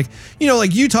installments. Like,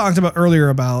 like you talked about earlier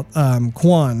about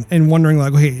Kwan and wondering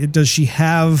like, okay, does she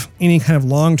have any kind of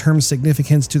long-term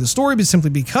significance to the story? But simply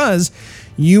because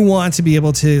you want to be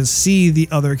able to see the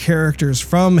other characters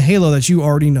from Halo that you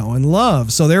already know and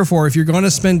love. So therefore, if you're going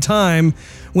to spend time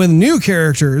with new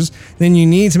characters, then you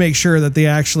need to make sure that they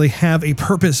actually have a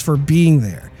purpose for being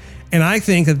there. And I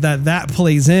think that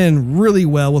plays in really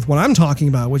well with what I'm talking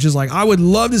about, which is like, I would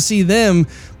love to see them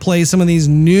play some of these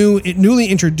newly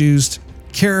introduced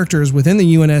characters within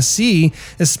the UNSC,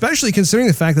 especially considering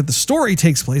the fact that the story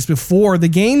takes place before the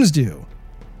games do.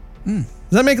 Does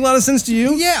that make a lot of sense to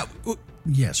you? Yeah.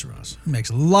 Yes, Ross. It makes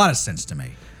a lot of sense to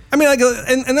me. I mean, like,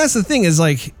 and that's the thing is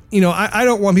like, I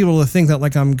don't want people to think that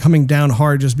like I'm coming down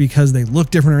hard just because they look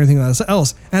different or anything else. It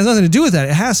has nothing to do with that.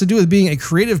 It has to do with being a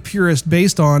creative purist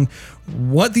based on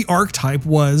what the archetype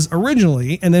was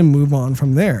originally and then move on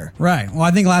from there. Right. Well,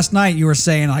 I think last night you were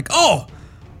saying like, oh,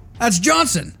 that's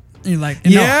Johnson. You're like,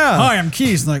 Yeah. Hi, I'm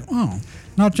Keyes. Like, oh,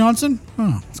 not Johnson?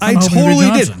 Oh, I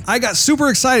totally did. I got super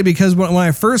excited because when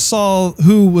I first saw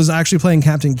who was actually playing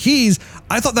Captain Keyes,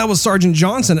 I thought that was Sergeant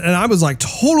Johnson, and I was like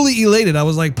totally elated. I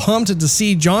was like pumped to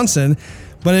see Johnson,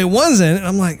 but it wasn't. And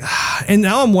I'm like, and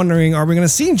now I'm wondering, are we going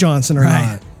to see Johnson or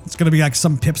not? It's going to be like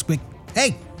some pipsqueak.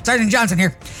 Hey, Sergeant Johnson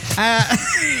here. I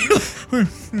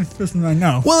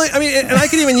know. Well, I mean, and I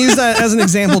could even use that as an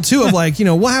example too of like,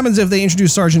 what happens if they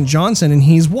introduce Sergeant Johnson and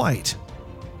he's white?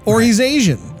 Or he's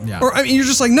Asian. Yeah. Or I mean, you're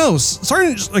just like, no,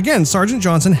 Sergeant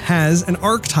Johnson has an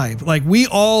archetype. Like we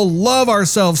all love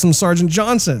ourselves some Sergeant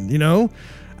Johnson,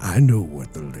 I know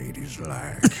what the ladies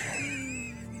like.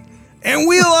 And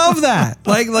we love that.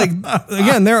 Like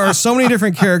again, there are so many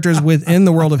different characters within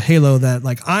the world of Halo that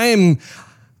like I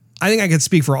think I could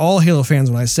speak for all Halo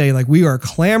fans when I say like we are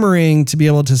clamoring to be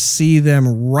able to see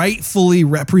them rightfully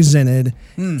represented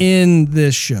in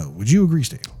this show. Would you agree,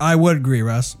 Steve? I would agree,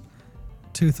 Russ.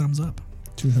 2 thumbs up.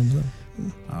 2 thumbs up.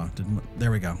 Oh,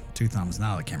 there we go. 2 thumbs.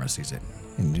 Now the camera sees it.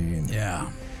 Indeed. Yeah.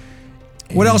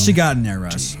 What else you got in there,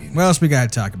 Russ? What else we got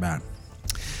to talk about?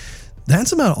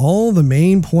 That's about all the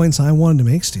main points I wanted to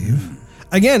make, Steve.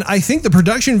 Again, I think the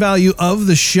production value of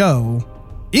the show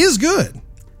is good.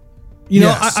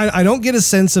 Yes. I don't get a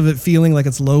sense of it feeling like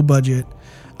it's low budget.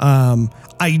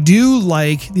 I do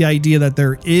like the idea that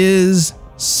there is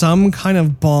some kind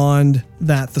of bond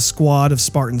that the squad of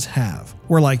Spartans have.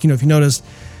 Where like, if you notice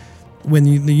when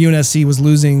the UNSC was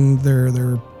losing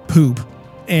their poop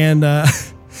and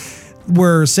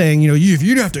we're saying, if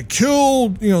you'd have to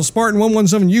kill, Spartan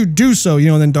 117, you do so,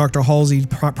 and then Dr. Halsey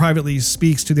privately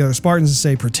speaks to the other Spartans and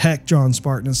say, protect John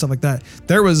Spartan and stuff like that.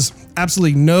 There was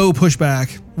absolutely no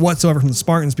pushback whatsoever from the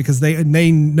Spartans because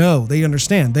they know, they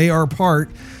understand, they are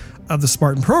part of the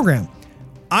Spartan program.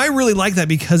 I really like that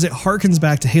because it harkens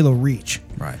back to Halo Reach.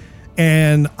 Right.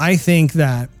 And I think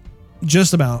that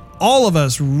just about all of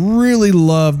us really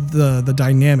love the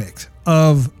dynamic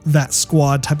of that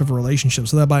squad type of relationship,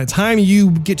 so that by the time you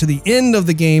get to the end of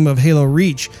the game of Halo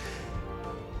Reach,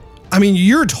 I mean,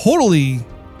 you're totally,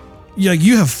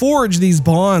 you have forged these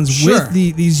bonds with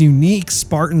these unique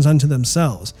Spartans unto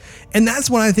themselves. And that's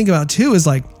what I think about too, is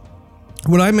like,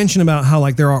 when I mentioned about how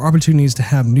like there are opportunities to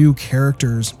have new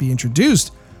characters be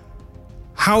introduced,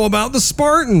 how about the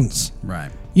Spartans?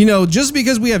 Right. Just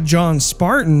because we have John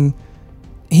Spartan,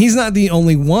 he's not the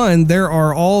only one. There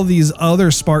are all these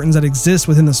other Spartans that exist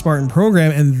within the Spartan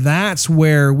program, and that's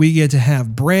where we get to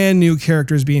have brand new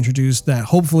characters be introduced that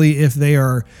hopefully, if they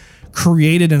are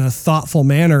created in a thoughtful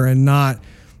manner and not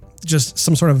just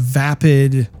some sort of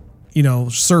vapid,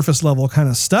 surface level kind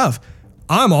of stuff,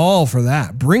 I'm all for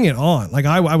that. Bring it on. Like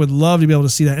I would love to be able to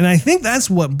see that. And I think that's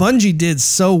what Bungie did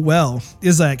so well,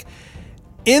 is like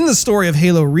in the story of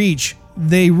Halo Reach,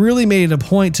 they really made it a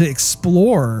point to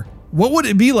explore what would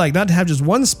it be like not to have just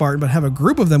one Spartan, but have a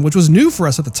group of them, which was new for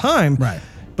us at the time. Right.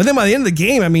 But then by the end of the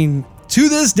game, I mean, to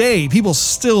this day, people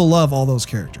still love all those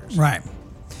characters. Right.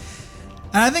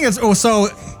 And I think it's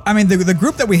the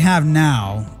group that we have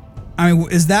now, I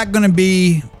mean, is that going to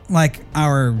be like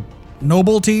our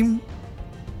noble team?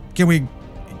 Can we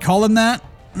call them that,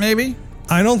 maybe?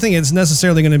 I don't think it's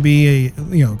necessarily going to be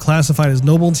classified as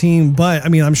noble team, but I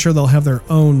mean, I'm sure they'll have their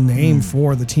own name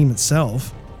for the team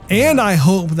itself. And I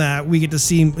hope that we get to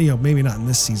see, maybe not in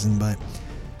this season, but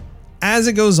as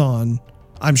it goes on,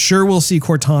 I'm sure we'll see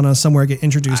Cortana somewhere get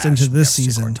introduced into this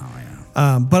season. Cortana,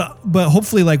 yeah. But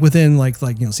hopefully, like within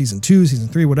season 2, season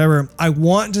 3, whatever, I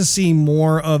want to see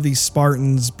more of these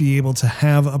Spartans be able to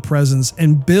have a presence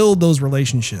and build those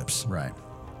relationships. Right.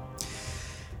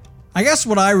 I guess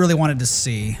what I really wanted to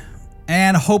see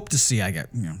and hope to see,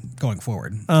 going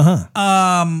forward,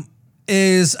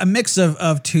 is a mix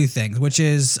of 2 things, which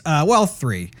is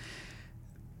 3.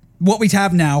 What we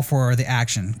have now for the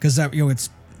action, because it's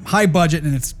high budget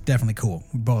and it's definitely cool.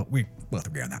 We both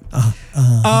agree on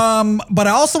that. But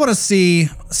I also want to see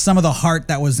some of the heart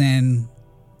that was in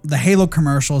the Halo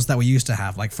commercials that we used to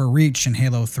have, like for Reach and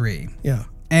Halo 3. Yeah.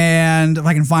 And if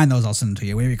I can find those, I'll send them to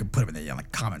you. Maybe you can put them in the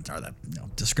comment or the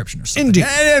description or something. Indeed.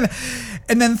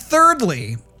 And then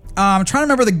thirdly, I'm trying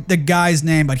to remember the guy's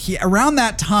name, but around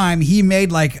that time he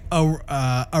made like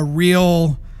a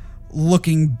real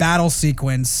looking battle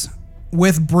sequence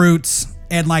with brutes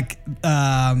and like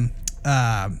not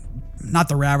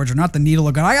the Ravager, not the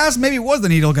needle gun. I guess maybe it was the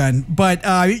needle gun, but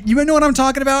you know what I'm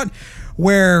talking about,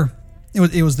 where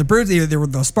it was the brutes.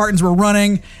 The Spartans were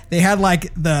running. They had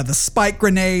like the spike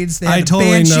grenades. They had the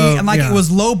Banshee, and like it was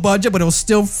low budget, but it was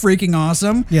still freaking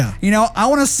awesome. Yeah, I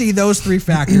want to see those 3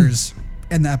 factors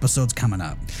in the episodes coming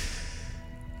up.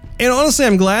 And honestly,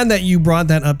 I'm glad that you brought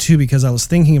that up too, because I was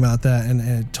thinking about that and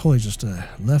it totally just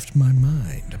left my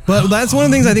mind. But that's one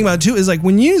of the things I think about too, is like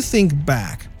when you think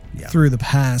back through the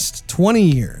past 20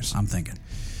 years, I'm thinking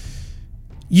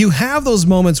you have those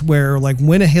moments where like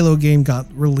when a Halo game got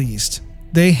released,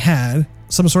 they had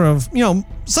some sort of,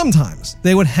 sometimes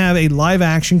they would have a live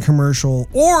action commercial,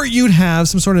 or you'd have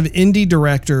some sort of indie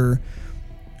director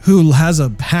who has a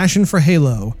passion for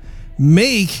Halo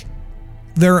make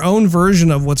their own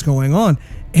version of what's going on,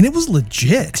 and it was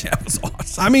legit. That was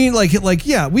awesome. I mean,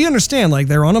 yeah, we understand, like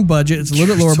they're on a budget, it's a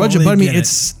little bit lower budget, but I mean, it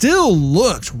still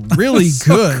looked really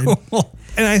good. So cool.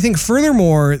 And I think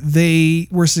furthermore,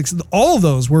 all of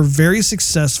those were very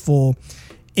successful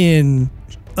in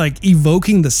like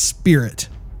evoking the spirit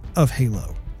of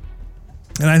Halo.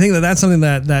 And I think that's something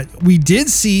that we did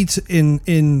see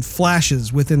in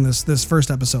flashes within this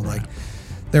first episode. Like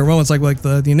there were moments like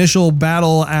the initial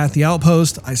battle at the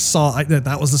outpost. I saw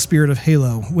that was the spirit of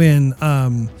Halo. When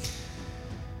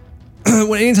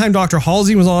anytime Dr.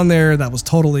 Halsey was on there, that was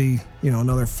totally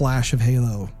another flash of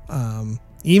Halo.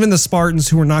 Even the Spartans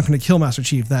who were not going to kill Master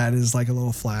Chief, that is like a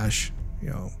little flash.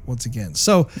 Once again.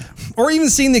 So, or even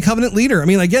seeing the Covenant leader. I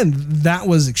mean, again, that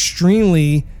was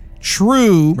extremely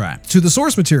true to the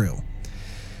source material.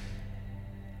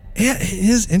 It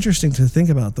is interesting to think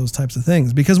about those types of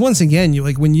things, because once again,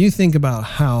 when you think about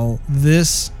how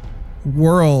this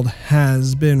world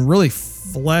has been really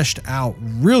fleshed out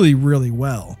really, really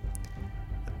well.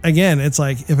 Again, it's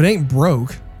like, if it ain't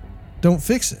broke, don't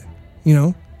fix it.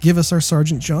 Give us our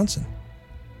Sergeant Johnson.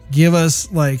 Give us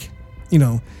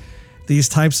these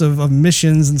types of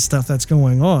missions and stuff that's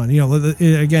going on.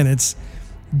 Again, it's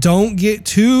don't get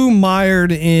too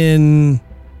mired in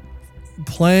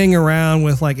playing around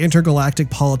with like intergalactic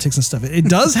politics and stuff. It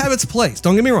does have its place.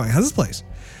 Don't get me wrong. It has its place.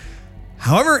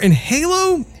 However, in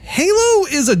Halo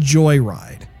is a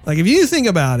joyride. Like if you think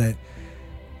about it,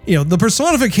 the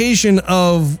personification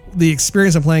of the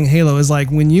experience of playing Halo is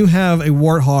like when you have a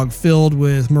warthog filled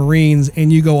with Marines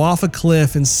and you go off a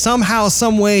cliff and somehow,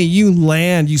 some way you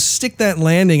land, you stick that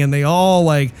landing and they all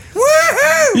like,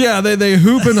 woohoo! Yeah, they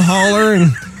hoop and holler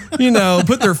and,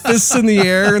 put their fists in the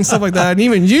air and stuff like that. And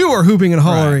even you are hooping and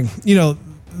hollering. Right.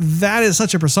 That is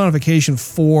such a personification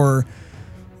for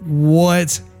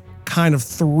what kind of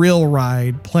thrill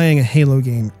ride playing a Halo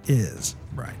game is.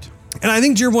 Right. And I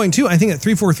think to your point too, I think that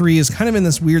 343 is kind of in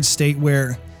this weird state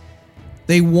where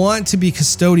they want to be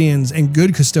custodians and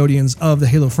good custodians of the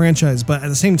Halo franchise, but at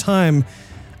the same time,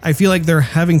 I feel like they're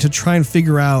having to try and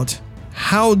figure out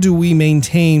how do we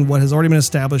maintain what has already been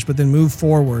established, but then move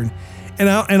forward. And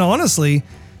honestly,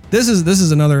 this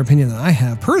is another opinion that I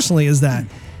have personally, is that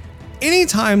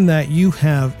anytime that you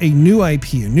have a new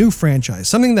IP, a new franchise,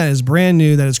 something that is brand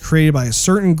new, that is created by a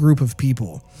certain group of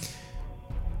people,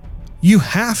 you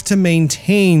have to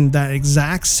maintain that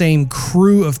exact same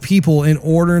crew of people in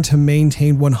order to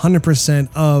maintain 100%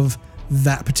 of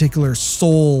that particular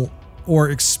soul or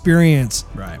experience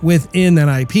within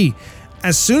that IP.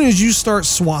 As soon as you start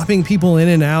swapping people in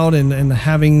and out and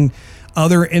having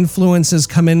other influences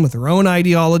come in with their own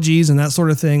ideologies and that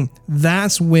sort of thing,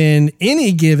 that's when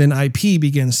any given IP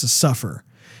begins to suffer.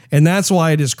 And that's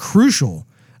why it is crucial.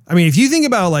 I mean, if you think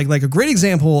about like a great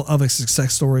example of a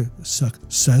success story.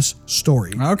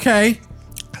 Okay.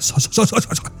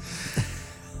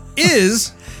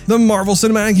 Is the Marvel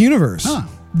Cinematic Universe. Huh.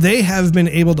 They have been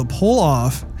able to pull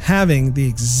off having the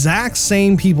exact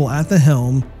same people at the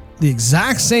helm, the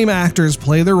exact same actors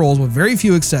play their roles with very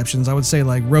few exceptions. I would say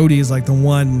like Rhodey is like the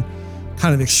one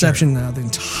kind of exception out of the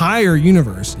entire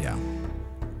universe. Yeah.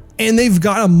 And they've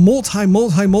got a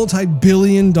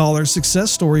multi-billion-dollar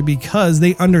success story because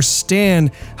they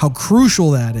understand how crucial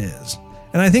that is.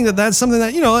 And I think that that's something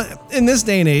that, in this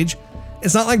day and age,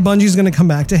 it's not like Bungie's going to come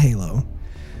back to Halo.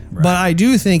 Right. But I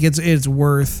do think it's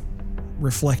worth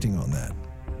reflecting on that.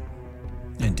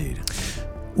 Indeed.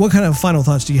 What kind of final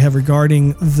thoughts do you have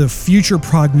regarding the future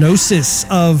prognosis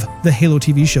of the Halo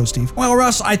TV show, Steve? Well,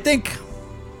 Russ, I think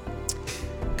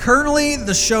currently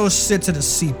the show sits at a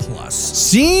C+.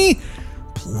 C+.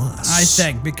 I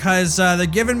think, because they're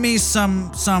giving me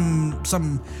some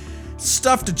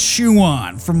stuff to chew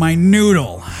on for my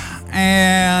noodle.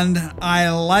 And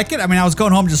I like it. I mean, I was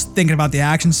going home just thinking about the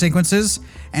action sequences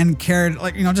and cared,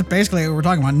 just basically we're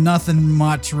talking about nothing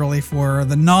much really for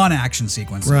the non-action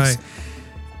sequences. Right.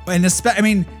 And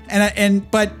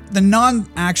but the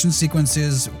non-action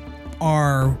sequences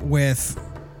are with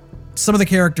some of the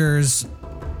characters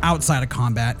outside of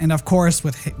combat, and of course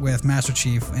with Master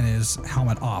Chief and his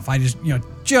helmet off. I just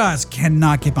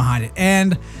cannot get behind it,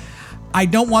 and I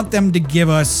don't want them to give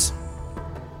us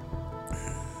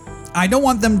I don't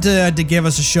want them to give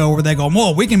us a show where they go,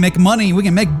 well, we can make money, we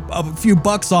can make a few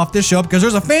bucks off this show because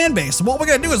there's a fan base. So what we're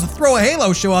going to do is throw a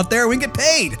Halo show out there and we get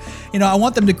paid. I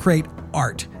want them to create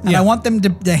art. And I want them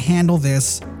to handle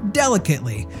this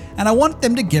delicately. And I want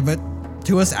them to give it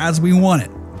to us as we want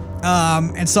it.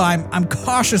 And so I'm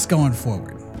cautious going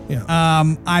forward. Yeah.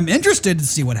 I'm interested to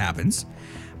see what happens,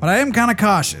 but I am kind of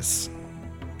cautious.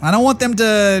 I don't want them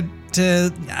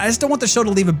I just don't want the show to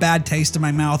leave a bad taste in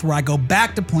my mouth where I go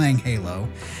back to playing Halo,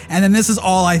 and then this is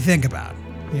all I think about.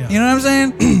 Yeah. You know what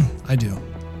I'm saying? I do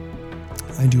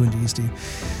indeed, Steve.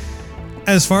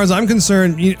 As far as I'm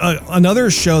concerned, another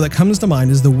show that comes to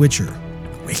mind is The Witcher.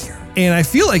 And I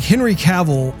feel like Henry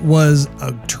Cavill was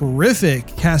a terrific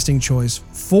casting choice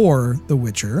for The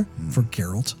Witcher, for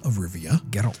Geralt of Rivia.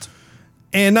 Geralt.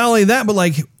 And not only that, but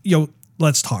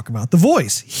let's talk about the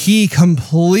voice. He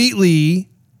completely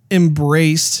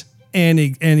embraced and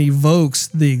evokes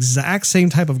the exact same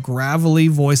type of gravelly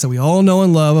voice that we all know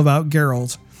and love about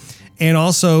Geralt. And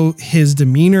also his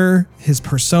demeanor, his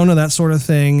persona, that sort of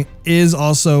thing is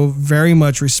also very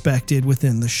much respected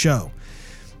within the show.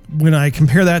 When I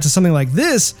compare that to something like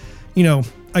this,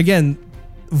 again,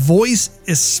 voice,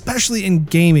 especially in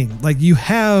gaming, you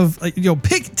have,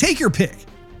 take your pick.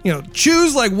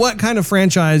 Choose what kind of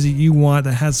franchise you want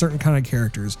that has certain kind of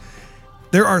characters.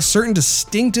 There are certain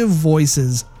distinctive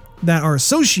voices that are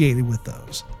associated with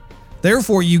those.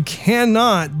 Therefore, you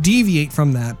cannot deviate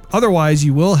from that. Otherwise,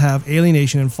 you will have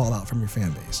alienation and fallout from your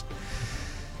fan base.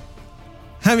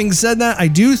 Having said that, I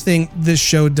do think this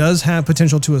show does have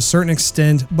potential to a certain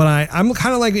extent, but I'm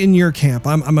kind of in your camp.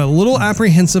 I'm a little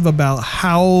apprehensive about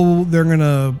how they're going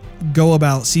to go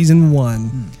about season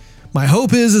 1. My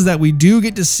hope is that we do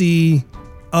get to see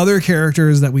other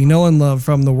characters that we know and love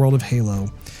from the world of Halo.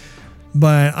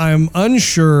 But I'm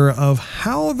unsure of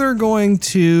how they're going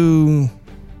to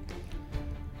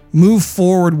move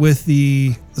forward with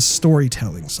the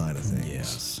storytelling side of things.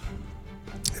 Yes.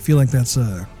 I feel like that's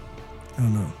I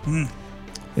don't know.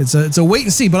 It's a wait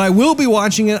and see, but I will be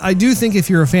watching it. I do think if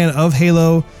you're a fan of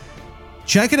Halo,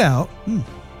 check it out.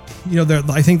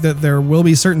 I think that there will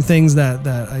be certain things that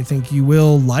I think you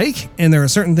will like, and there are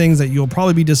certain things that you'll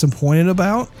probably be disappointed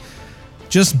about.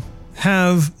 Just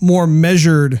have more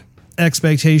measured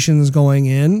expectations going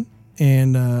in,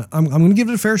 and I'm going to give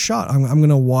it a fair shot. I'm going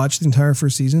to watch the entire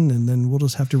first season, and then we'll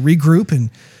just have to regroup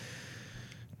and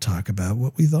talk about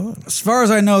what we thought. As far as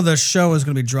I know, the show is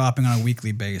going to be dropping on a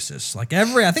weekly basis. I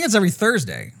think it's every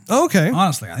Thursday. Okay.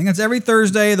 Honestly, I think it's every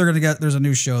Thursday there's a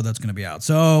new show that's going to be out.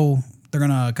 So they're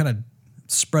going to kind of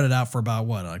spread it out for about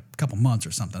a couple months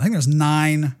or something. I think there's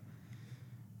 9.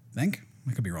 I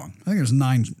could be wrong. I think there's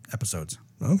 9 episodes.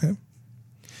 Okay.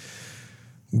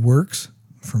 Works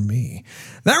for me.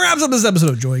 That wraps up this episode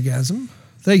of Joygasm.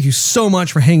 Thank you so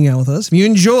much for hanging out with us. If you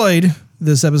enjoyed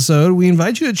this episode, we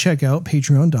invite you to check out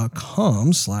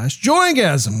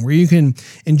patreon.com/Joygasm, where you can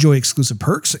enjoy exclusive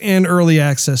perks and early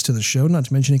access to the show. Not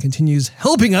to mention it continues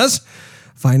helping us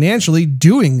financially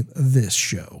doing this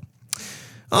show.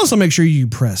 Also, make sure you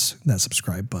press that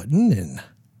subscribe button and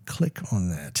click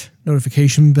on that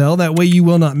notification bell. That way you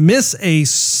will not miss a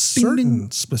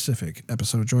certain specific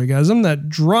episode of Joygasm that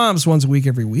drops once a week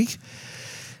every week.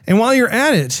 And while you're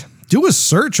at it, do a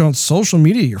search on social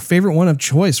media, your favorite one of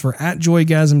choice for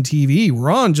 @JoygasmTV.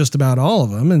 We're on just about all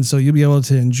of them, and so you'll be able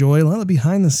to enjoy a lot of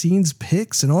behind-the-scenes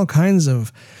pics and all kinds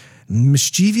of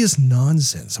mischievous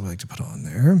nonsense that we like to put on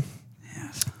there.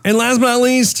 Yes. And last but not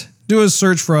least, do a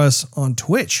search for us on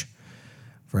Twitch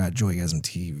for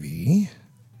 @JoygasmTV.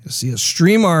 You'll see us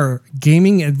stream our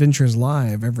gaming adventures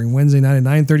live every Wednesday night at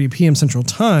 9:30 p.m. Central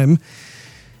Time.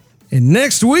 And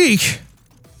next week,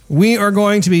 we are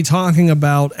going to be talking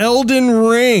about Elden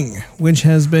Ring, which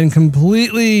has been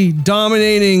completely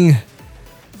dominating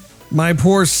my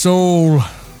poor soul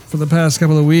for the past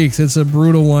couple of weeks. It's a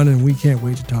brutal one, and we can't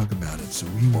wait to talk about it. So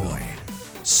we will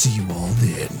see you all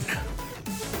then.